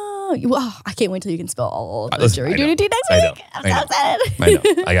don't know. Well, I can't wait till you can spell all of the Listen, jury I know. duty next I know. week. I'm I so know. excited. I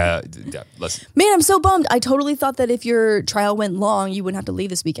know. I got listen. Man, I'm so bummed. I totally thought that if your trial went long, you wouldn't have to leave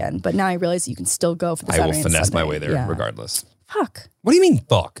this weekend. But now I realize you can still go for the I Saturday will and finesse my Sunday. way there Yeah. regardless. Fuck. What do you mean,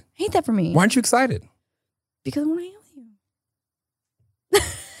 fuck? I hate that for me. Why aren't you excited? Because I want to hang out with you.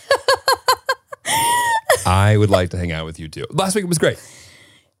 I would like to hang out with you too. Last week it was great.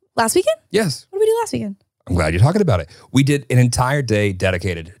 Last weekend? Yes. What did we do last weekend? I'm glad you're talking about it. We did an entire day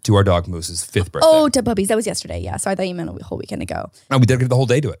dedicated to our dog Moose's 5th birthday. Oh, to puppies. That was yesterday. Yeah. So I thought you meant a whole weekend ago. And we dedicated the whole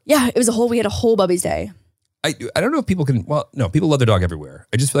day to it. Yeah. It was we had a whole Bubbies day. I don't know if people can, well, no, people love their dog everywhere.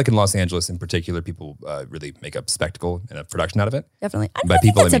 I just feel like in Los Angeles in particular, people really make a spectacle and a production out of it. Definitely. By I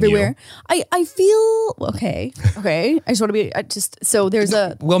think people, I that's mean you. everywhere. I feel, okay. I just want to be, so there's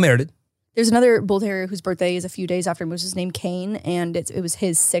Well merited. There's another bull terrier whose birthday is a few days after Moose's named Kane, and it was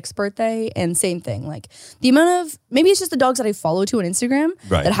his 6th birthday, and same thing. Like the amount of, maybe it's just the dogs that I follow to on Instagram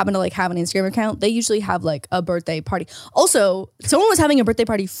Right. that happen to like have an Instagram account. They usually have like a birthday party. Also, someone was having a birthday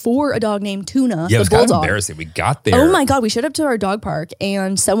party for a dog named Tuna, Yeah, it the was kind of bulldog. embarrassing. We got there. Oh my God, we showed up to our dog park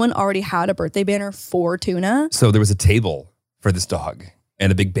and someone already had a birthday banner for Tuna. So there was a table for this dog.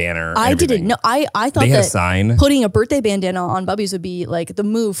 and a big banner. I didn't know. I thought they had that a sign. putting a birthday bandana on Bubby's would be like the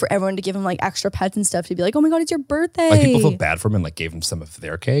move for everyone to give him like extra pets and stuff to be like, oh my God, it's your birthday. Like people felt bad for him and like gave him some of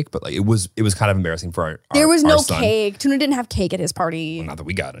their cake, but like it was kind of embarrassing for our There was our no son. cake. Tuna didn't have cake at his party. Well, not that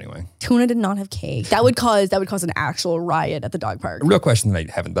we got anyway. Tuna did not have cake. That would cause an actual riot at the dog park. A real question that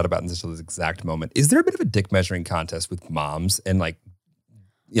I haven't thought about until this exact moment. Is there a bit of a dick measuring contest with moms and like,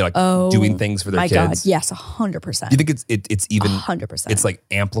 doing things for their kids? My God, yes, 100%. Do you think it's even 100%? It's like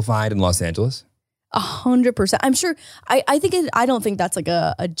amplified in Los Angeles? 100%. I'm sure. I don't think that's like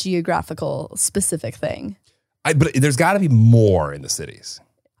a geographical specific thing. But there's got to be more in the cities.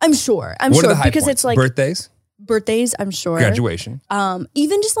 I'm sure. What are the high because points? it's like birthdays. I'm sure. Graduation.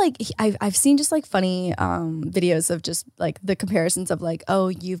 Even just like I've seen just like funny videos of just like the comparisons of like, oh,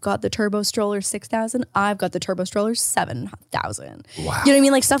 you've got the turbo stroller 6,000, I've got the turbo stroller 7,000. Wow. You know what I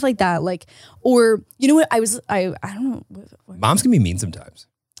mean? Like stuff like that. Like, or you know what? I don't know. Moms can be mean sometimes.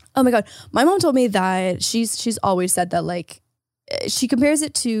 Oh my God. My mom told me that she's always said that like she compares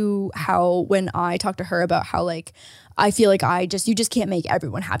it to how when I talk to her about how like I feel like you just can't make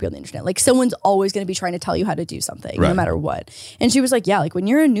everyone happy on the internet. Like someone's always going to be trying to tell you how to do something no matter what. And she was like, yeah, like when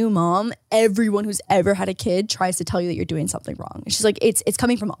you're a new mom, everyone who's ever had a kid tries to tell you that you're doing something wrong. And she's like, it's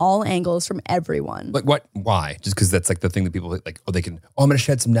coming from all angles from everyone. Like what? Why? Just because that's like the thing that people like, I'm going to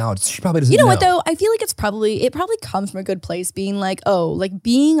shed some now. She probably doesn't You know what though? I feel like it probably comes from a good place being like, oh, like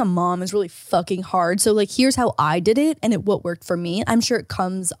being a mom is really fucking hard. So like, here's how I did it and what worked for me. I'm sure it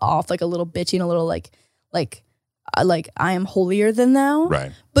comes off like a little bitchy and a little like I am holier than thou.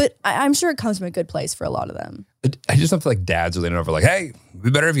 Right. But I'm sure it comes from a good place for a lot of them. I just don't feel like dads are leaning over like, hey, it'd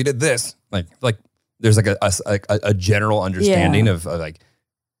be better if you did this. Like there's like a general understanding of like,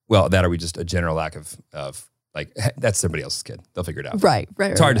 well, that or we just a general lack of like, hey, that's somebody else's kid. They'll figure it out. Right.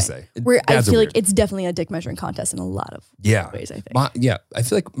 It's hard to say. Where I Dads are feel like weird. it's definitely a dick measuring contest in a lot of ways, I think. I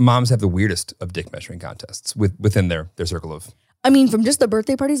feel like moms have the weirdest of dick measuring contests within their circle of. I mean, from just the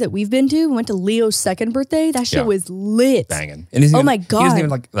birthday parties that we've been to, we went to Leo's second birthday. That shit was lit. Banging. And my God. He doesn't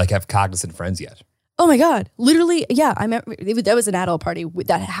even like have cognizant friends yet. Oh my God. Literally, yeah. I remember that was an adult party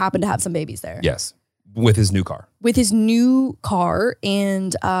that happened to have some babies there. Yes. With his new car. With his new car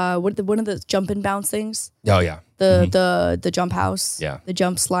and one of the jump and bounce things. Oh yeah. The jump house. Yeah. The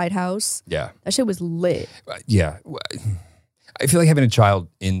jump slide house. Yeah. That shit was lit. Yeah. I feel like having a child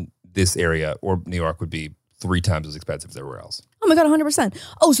in this area or New York would be 3 times as expensive as everywhere else. Oh my God, 100%.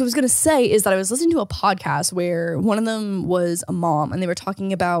 Oh, so I was going to say is that I was listening to a podcast where one of them was a mom and they were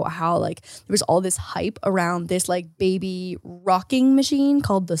talking about how like there was all this hype around this like baby rocking machine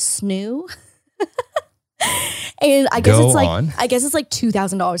called the Snoo. And I guess it's like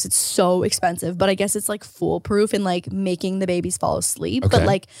 $2,000. It's so expensive, but I guess it's like foolproof in like making the babies fall asleep. Okay. But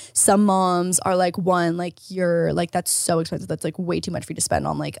like some moms are like, you're like, that's so expensive. That's like way too much for you to spend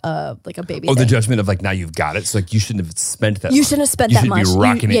on like a baby. Oh, thing. the judgment of like now you've got it. So like you shouldn't have spent that. You shouldn't have spent that much. You should be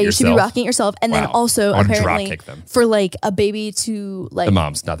rocking it yourself. You should be rocking it yourself. And then also I wanna apparently drop kick them. for like a baby to like The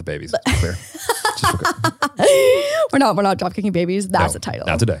moms, not the babies. Clear. we're not drop kicking babies. That's a title.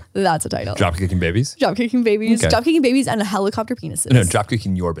 Not today. That's a title. Drop kicking babies. Drop kicking babies. Okay. Drop kicking babies and helicopter penises. No, drop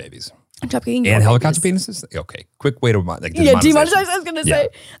kicking your babies. Drop kicking And your helicopter babies. penises? Okay. Quick way to like demonetize. I was gonna say.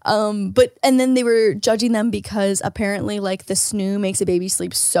 Yeah. But and then they were judging them because apparently like the Snoo makes a baby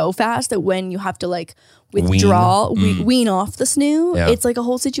sleep so fast that when you have to like withdraw, wean off the Snoo, it's like a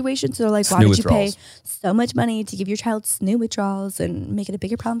whole situation. So they're like, why did you pay so much money to give your child Snoo withdrawals and make it a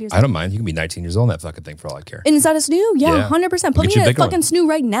bigger problem for yourself? I don't mind. You can be 19 years old in that fucking thing for all I care. And inside a Snoo? Yeah, 100%. Put me in a fucking one. Snoo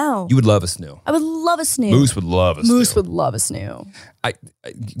right now. You would love a Snoo. I would love a Snoo. Moose would love a Snoo. Moose would love a Snoo.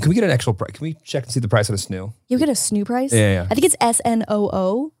 Can we get an actual price? Can we check and see the price on a Snoo? You get a Snoo price? Yeah. I think it's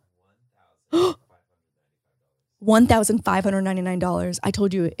SNOO. $1,599. I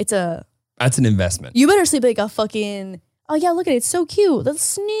told you That's an investment. You better sleep like a fucking. Oh yeah, look at it. It's so cute. The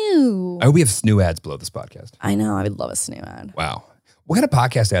Snoo. I hope we have Snoo ads below this podcast. I know. I would love a Snoo ad. Wow. What kind of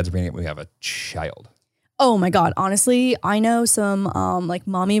podcast ads are we going to get when we have a child? Oh my God. Honestly, I know some like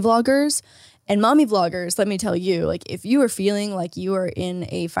mommy vloggers. And mommy vloggers, let me tell you, like if you are feeling like you are in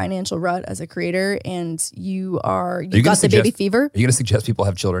a financial rut as a creator and you've got the baby fever. Are you going to suggest people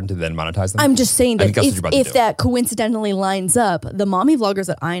have children to then monetize them? I'm just saying that if do. that coincidentally lines up, the mommy vloggers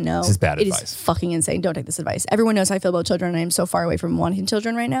that I know, This is bad it advice. is fucking insane. Don't take this advice. Everyone knows how I feel about children and I'm so far away from wanting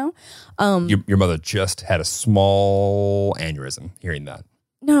children right now. Your mother just had a small aneurysm hearing that.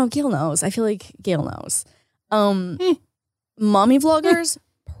 No, Gail knows. I feel like Gail knows. Mommy vloggers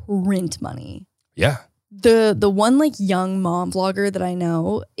print money. Yeah. The one like young mom vlogger that I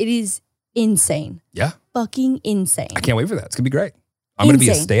know, it is insane. Yeah. Fucking insane. I can't wait for that. It's going to be great. I'm going to be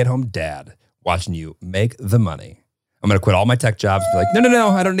a stay-at-home dad watching you make the money. I'm going to quit all my tech jobs. And be like, no,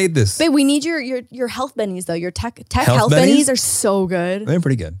 I don't need this. Babe, we need your health bennies though. Your tech Health health bennies? bennies are so good. They're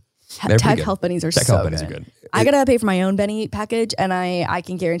pretty good. Tech health bennies are Tech so health bennies good. are good. I gotta pay for my own Benny package, and I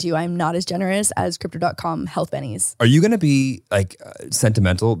can guarantee you I'm not as generous as Crypto.com health bennies. Are you going to be like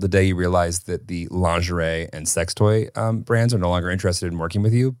sentimental the day you realize that the lingerie and sex toy brands are no longer interested in working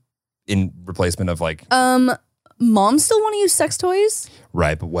with you in replacement of like... Moms still want to use sex toys?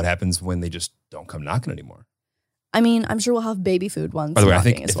 Right, but what happens when they just don't come knocking anymore? I mean, I'm sure we'll have baby food ones. By the way, I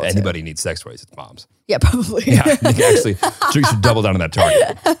knocking think as if well, too. anybody needs sex toys, it's moms. Yeah, probably. Yeah, actually, so you should double down on that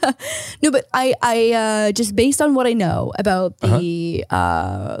target. No, but I just based on what I know about the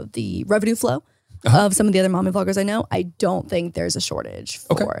revenue flow of some of the other mommy vloggers I know, I don't think there's a shortage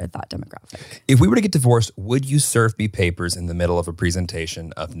for that demographic. If we were to get divorced, would you serve me papers in the middle of a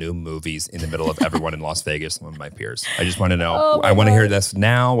presentation of new movies in the middle of everyone in Las Vegas, one of my peers? I just want to know. I want to hear this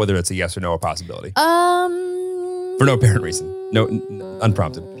now, whether it's a yes or no or possibility. For no apparent reason. No,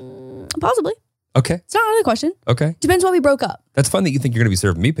 unprompted. Possibly. Okay. It's not another question. Okay. Depends why we broke up. That's fun that you think you're going to be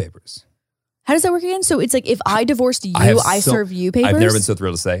serving me papers. How does that work again? So it's like if I divorced you, I serve you papers? I've never been so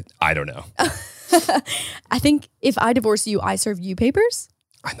thrilled to say, I don't know. I think if I divorce you, I serve you papers?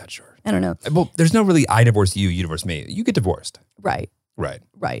 I'm not sure. I don't know. Well, there's no really I divorce you, you divorce me. You get divorced. Right.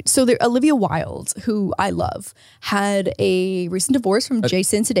 Right. So Olivia Wilde, who I love, had a recent divorce from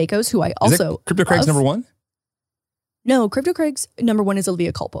Jason Sudeikis, who I also Is that Crypto Craig's love. number one? No, Crypto Craig's number one is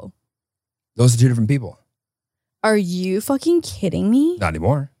Olivia Culpo. Those are two different people. Are you fucking kidding me? Not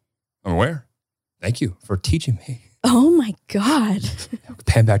anymore. I'm aware. Thank you for teaching me. Oh my God.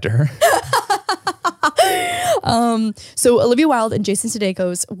 Pan back to her. So Olivia Wilde and Jason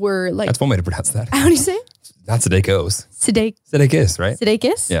Sudeikis were like... That's one way to pronounce that. How do you say it? Not Sudeikis. Sudeikis, right?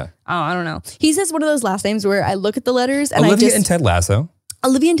 Sudeikis? Yeah. Oh, I don't know. He says one of those last names where I look at the letters and Olivia and Ted Lasso.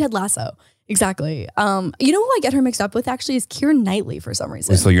 Olivia and Ted Lasso. Exactly. You know who I get her mixed up with actually is Keira Knightley for some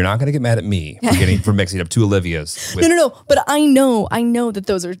reason. So you're not going to get mad at me for mixing up two Olivias. With, No. But I know that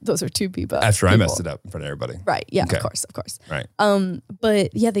those are two people. After I messed it up in front of everybody. Right. Yeah. Okay. Of course. Right.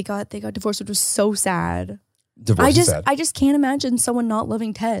 But yeah, they got divorced, which was so sad. Divorce is sad. I just can't imagine someone not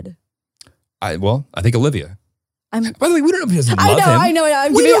loving Ted. I think Olivia. By the way, we don't know if he doesn't love him. I know.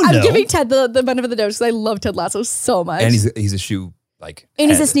 I'm know. giving Ted the benefit of the doubt because I love Ted Lasso so much. And he's a shoe like.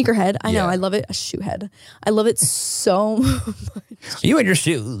 And head. he's a sneakerhead. I know. Yeah. I love it. A shoe head. I love it so much. You and your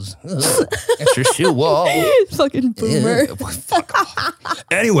shoes. That's your shoe wall. Fucking boomer. Fuck off.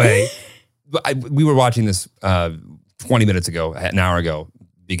 Anyway, we were watching this 20 minutes ago, an hour ago,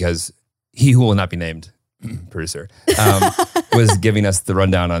 because he who will not be named, producer, was giving us the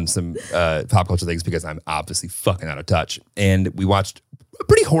rundown on some pop culture things because I'm obviously fucking out of touch. And we watched a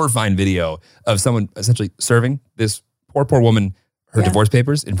pretty horrifying video of someone essentially serving this poor woman her divorce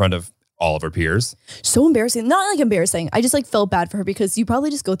papers in front of all of her peers. So embarrassing. Not like embarrassing. I just like felt bad for her because you probably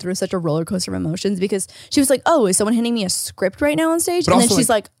just go through such a roller coaster of emotions because she was like, oh, is someone handing me a script right now on stage? But and then also, she's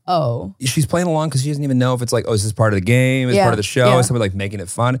like, oh. She's playing along because she doesn't even know if it's like, oh, is this part of the game? Is this part of the show? Yeah. Is somebody like making it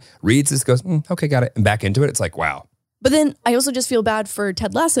fun? Reads this, goes, okay, got it. And back into it. It's like, wow. But then I also just feel bad for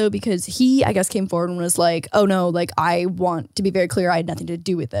Ted Lasso because he, I guess, came forward and was like, oh no, like I want to be very clear I had nothing to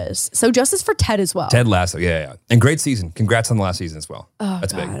do with this. So justice for Ted as well. Ted Lasso, yeah. And great season. Congrats on the last season as well. Oh,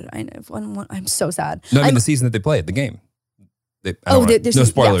 That's God. big. I know. I'm so sad. No, I mean the season that they played, the game. No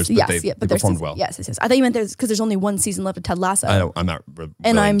spoilers, but they performed well. Yes. I thought you meant because there's only one season left of Ted Lasso. I know, I'm not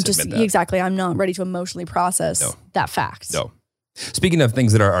and I'm to just, admit that. exactly, I'm not ready to emotionally process that fact. No. Speaking of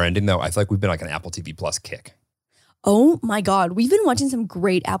things that are ending though, I feel like we've been like an Apple TV Plus kick. Oh my God. We've been watching some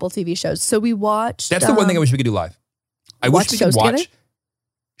great Apple TV shows. So we watched. That's the one thing I wish we could do live. I wish we could watch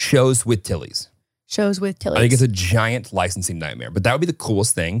shows with Tillies. Shows with Tillies. I think it's a giant licensing nightmare, but that would be the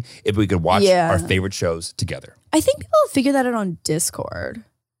coolest thing if we could watch our favorite shows together. I think people figure that out on Discord.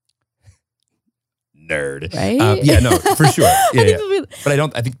 Nerd. Right? Yeah, no, for sure. Yeah. People But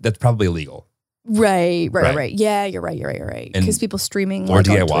I think that's probably illegal. Right. Yeah, you're right. Because people streaming or like,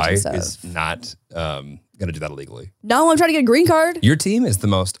 on DIY Twitch and stuff. is not going to do that illegally. No, I'm trying to get a green card. Your team is the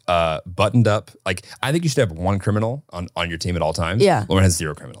most buttoned up. Like, I think you should have one criminal on your team at all times. Yeah. Lauren has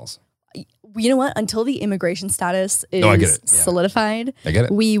 0 criminals. You know what? Until the immigration status is I get it. Yeah. solidified, I get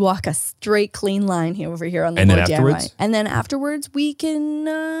it. we walk a straight, clean line here over here on the And then Lord afterwards? DIY. And then afterwards, we can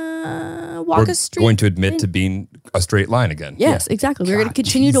walk We're a straight going to admit to being a straight line again. Yes, exactly. We're going to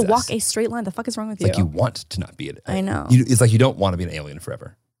continue to Jesus. walk a straight line. The fuck is wrong with It's like you want to not be an I know. It's like you don't want to be an alien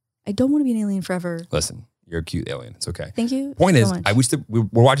forever. I don't want to be an alien forever. Listen, you're a cute alien. It's okay. Thank you. Point so is, much. I wish that we're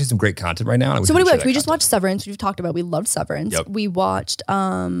watching some great content right now. And I wish So what we do we could watch? share We that just watched Severance. We've talked about. We loved Severance. Yep. We watched.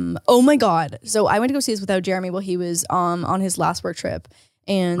 Oh my God! So I went to go see this without Jeremy while he was on his last work trip,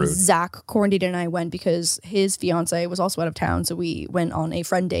 And Rude. Zach quarantined and I went because his fiance was also out of town. So we went on a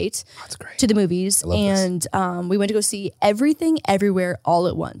friend date That's great. to the movies. love this. And we went to go see Everything Everywhere All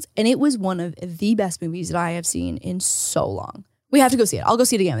at Once. And it was one of the best movies that I have seen in so long. We have to go see it. I'll go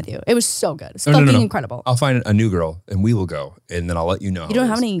see it again with you. It was so good. It's fucking incredible. I'll find a new girl and we will go, and then I'll let you know. You don't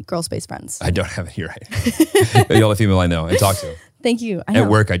have any girl space friends. I don't have any, right? You're the only female I know and talk to. Thank you. I know. At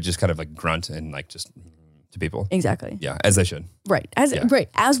work, I just kind of like grunt and like just to people. Exactly. Yeah, as I should. Right.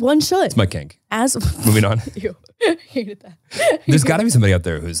 As one should. It's my kink. As Moving on. Ew. Hated that. There's got to be somebody out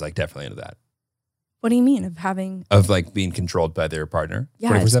there who's like definitely into that, What do you mean of having? of like being controlled by their partner.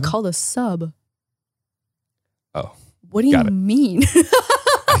 Yeah, it's 24/7? called a sub. Oh, What do you Got it. mean?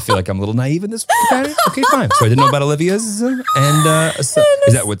 I feel like I'm a little naive in this matter. Okay, fine. So I didn't know about Olivia's and is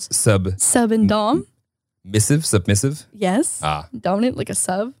that what's Sub and dom? submissive? Yes. Ah, Dominant, like a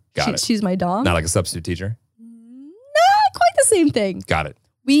sub. Got it. She's my dom. not like a substitute teacher. Not quite the same thing. Got it.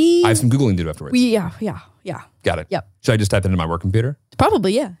 We I have some Googling to do afterwards. yeah. Got it. Yep. Should I just type that into my work computer?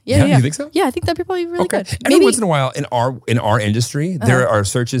 Probably, yeah. Yeah, Yeah. you think so? Yeah, I think that'd be probably really Okay. good. Every once in a while in our industry, there are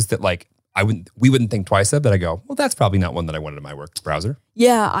searches that like we wouldn't think twice of, but I go, well, that's probably not one that I wanted in my work browser.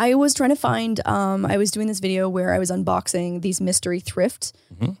 Yeah, I was trying to find, I was doing this video where I was unboxing these mystery thrift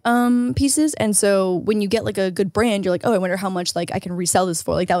pieces. And so when you get like a good brand, you're like, oh, I wonder how much like I can resell this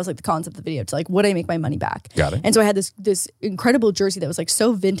for. Like that was like the concept of the video to like, would I make my money back? Got it. And so I had this incredible jersey that was like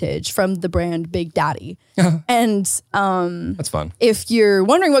so vintage from the brand Big Daddy. And That's fun. if you're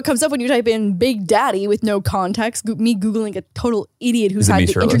wondering what comes up when you type in Big Daddy with no context, me Googling a total idiot who's Is it me had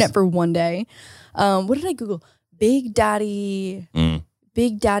the shirtless? internet for one day. What did I Google? Big Daddy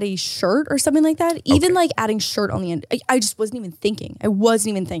shirt or something like that. Even like adding shirt on the end. I just wasn't even thinking.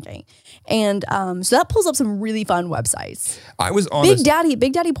 And so that pulls up some really fun websites. I was on Big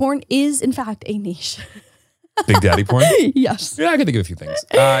Daddy porn is in fact a niche. Big Daddy porn. Yes. Yeah, I can think of a few things.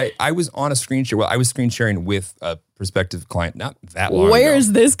 I was on a screen share. Well, I was screen sharing with a prospective client not that long ago. Where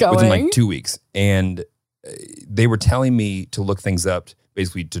is this going? Within like 2 weeks. And they were telling me to look things up,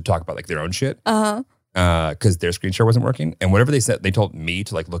 basically to talk about like their own shit. Because their screen share wasn't working. And whatever they said, they told me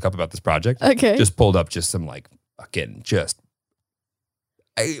to like look up about this project. Okay. Just pulled up just some like, again,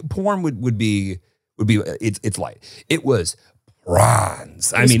 porn would be, it's light. It was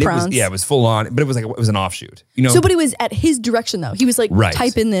prawns. It was full on, but it was an offshoot. You know? So, but it was at his direction though. He was like, Right.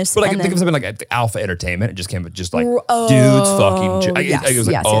 type in this. But I and can think then- of something like at the Alpha Entertainment. It just came with just like Oh, dudes fucking. yes, I was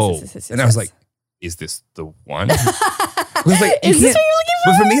like, yes, and I was yes. like, is this the one? I was like, Is this what you're looking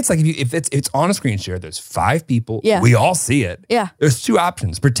But for me, it's like if it's on a screen share, there's 5 people. Yeah. We all see it. Yeah. There's 2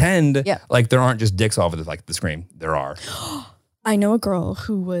 options. Pretend Yeah. like there aren't just dicks all over the screen. There are. I know a girl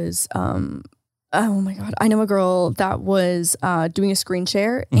who was, oh my God. I know a girl that was doing a screen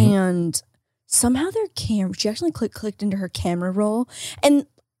share and somehow their camera, she actually clicked into her camera roll. And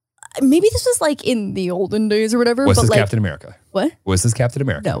maybe this was like in the olden days or whatever. Was but this like, Captain America? What? Was this Captain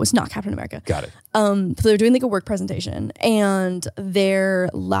America? No, it's not Captain America. Got it. So they were doing like a work presentation and their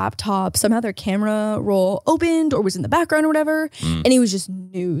laptop, somehow their camera roll opened or was in the background or whatever. And it was just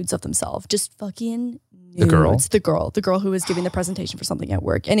nudes of themselves, just fucking nudes. The girl? The girl who was giving the presentation for something at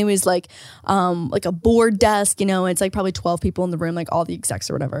work. And it was like a board desk, you know, it's like probably 12 people in the room, like all the execs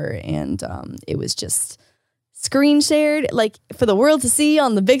or whatever. And it was just screen shared like for the world to see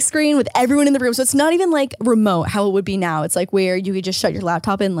on the big screen with everyone in the room. So it's not even like remote how it would be now. It's like where you could just shut your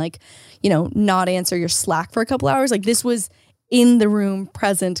laptop and like, you know, not answer your Slack for a couple hours. Like this was in the room,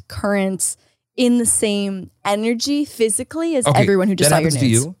 present, current, in the same energy physically as everyone who just that saw your happens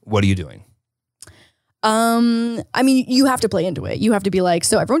nudes. to you. What are you doing? I mean, you have to play into it. You have to be like,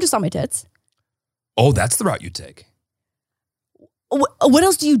 so everyone just saw my tits. Oh, that's the route you take. What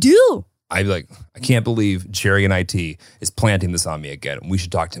else do you do? I'd be like, I can't believe Jerry in IT is planting this on me again. We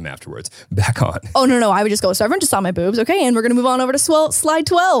should talk to him afterwards. Back on. Oh, no. I would just go, so everyone just saw my boobs. Okay. And we're going to move on over to slide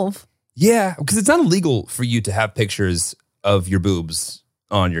 12. Yeah, because it's not illegal for you to have pictures of your boobs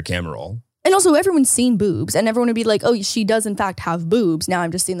on your camera roll. And also everyone's seen boobs and everyone would be like, oh, she does in fact have boobs. Now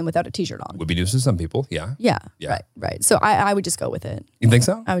I'm just seeing them without a t-shirt on. Would be news to some people. Yeah. Yeah. Yeah. Right. So I would just go with it. You think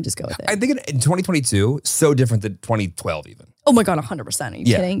so? I would just go with it. I think in 2022, so different than 2012 even. Oh my God, 100%. Are you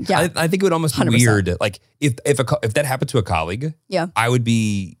kidding? Yeah. I think it would almost be 100%. weird. Like if that happened to a colleague, Yeah. I would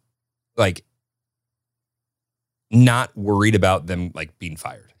be like not worried about them like being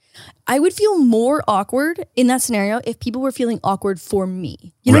fired. I would feel more awkward in that scenario if people were feeling awkward for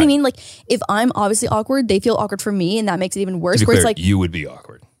me. You know what I Right. mean? Like if I'm obviously awkward, they feel awkward for me and that makes it even worse. To be Where clear, it's like, you would be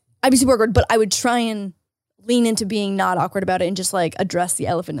awkward. I'd be super awkward, but I would try and lean into being not awkward about it and just like address the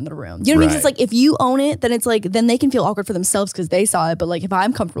elephant in the room. You know what I mean? It's like if you own it, then it's like then they can feel awkward for themselves because they saw it. But like if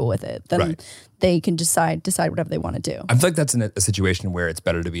I'm comfortable with it, then they can decide whatever they want to do. I feel like that's in a situation where it's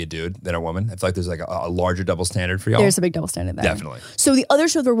better to be a dude than a woman. I feel like there's like a larger double standard for y'all. There's a big double standard there. Definitely. So the other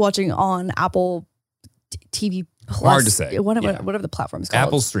show they're watching on Apple TV Plus, hard to say. Whatever the platform is called.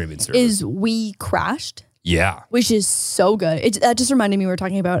 Apple streaming service. Is We Crashed. Yeah. Which is so good. That just reminded me we were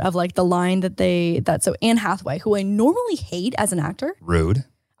talking about of like the line so Anne Hathaway, who I normally hate as an actor. Rude.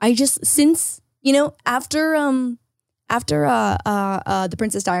 I just, since, after The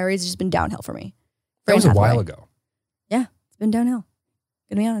Princess Diaries, it's just been downhill for me. That was a while ago. Yeah, it's been downhill.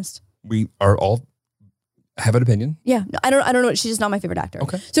 Gonna be honest. We are all have an opinion. Yeah, I don't know. She's just not my favorite actor.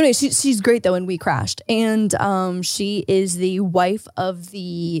 Okay. So anyway, she's great though in We Crashed, and she is the wife of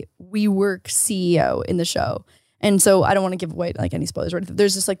the WeWork CEO in the show. And so I don't want to give away like any spoilers. Right?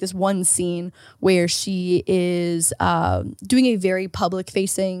 There's just like this one scene where she is doing a very public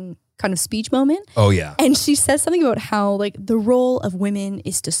facing kind of speech moment. Oh yeah. And she says something about how like the role of women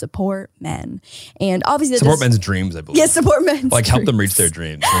is to support men. And obviously support men's dreams, I believe. Yes, support men's like help dreams. them reach their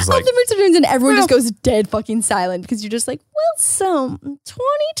dreams. Help them reach their dreams, and everyone just goes dead fucking silent because you're just like, well, so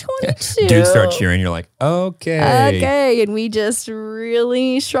 2022. Dudes start cheering, you're like, okay. Okay, and we just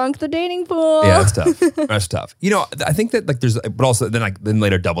really shrunk the dating pool. Yeah, that's tough. That's tough. I think that like there's, but also then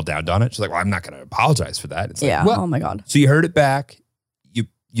later double down on it. She's like, well, I'm not going to apologize for that. It's like, yeah. well, Oh my God. so you heard it back.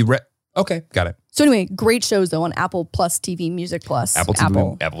 You read. Okay, got it. So anyway, great shows though on Apple Plus TV, Music Plus, Apple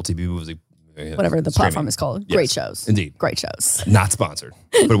TV Music, whatever the platform is called. Yes, great shows. Indeed. Great shows. Not sponsored,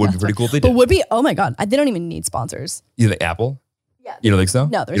 but it would be pretty cool if they did. But would be, oh my God, they don't even need sponsors. You think Apple? Yeah. You don't think so?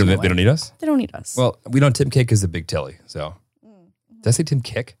 No, there's you don't, no They way. don't need us? They don't need us. Well, we know Tim Cake is a big Tilly, so. Did I say Tim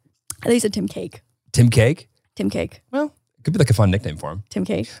Kick? I think he said Tim Cake. Tim Cake? Tim Cake. Well, it could be like a fun nickname for him. Tim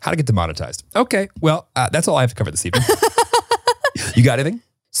Cake. How to get demonetized. Okay, well, that's all I have to cover this evening. You got anything?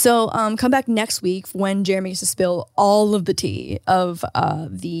 So come back next week when Jeremy gets to spill all of the tea of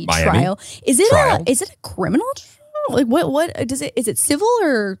the Miami? trial. Is it Trial? a criminal trial? Like what does it, is it civil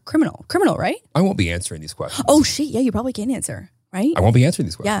or criminal? Criminal, right? I won't be answering these questions. Oh shit, yeah, you probably can answer, right? I won't be answering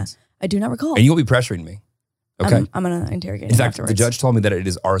these Yeah, questions. I do not recall. And you won't be pressuring me. Okay. I'm gonna interrogate In him fact, afterwards. the judge told me that it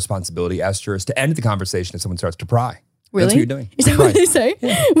is our responsibility as jurors to end the conversation if someone starts to pry. Really? That's what you're doing. Is that what they say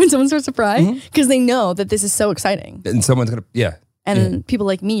when someone starts to pry? Mm-hmm. Because they know that this is so exciting, And someone's going to, yeah. and people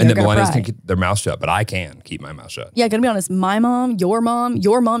like me And are the gonna millennials pry. can keep their mouth shut, but I can keep my mouth shut. Yeah, gonna be honest. My mom, your mom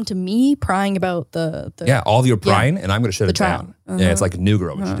to me prying about the Yeah, all of you are prying, and I'm going to shut The it trial. down. Yeah, it's like a new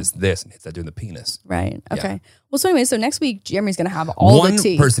girl when she does this and hits that doing the penis. right. Yeah. Okay. Well, so anyway, so next week Jeremy's gonna have all One the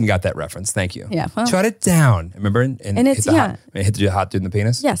tea. person got that reference. Thank you. Yeah, well. Shut it down. Remember? And it's- hit the yeah. hot, hit the hot dude in the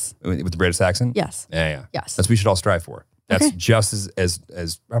penis? Yes. With the British accent? Yes. Yeah. Yes. That's what we should all strive for. That's Okay. just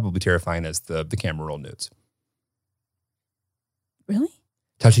as probably terrifying as the camera roll nudes. Really?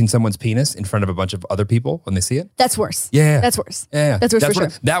 Touching someone's penis in front of a bunch of other people when they see it? That's worse. Yeah. That's worse. Yeah. That's worse for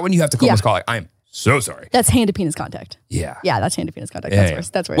what- sure. That one you have to almost call like, I'm so sorry. That's hand to penis contact. Yeah. Yeah, that's hand to penis contact. Yeah, That's yeah. worse.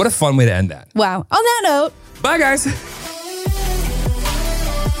 That's worse. What a fun way to end that. Wow. On that note. Bye, guys.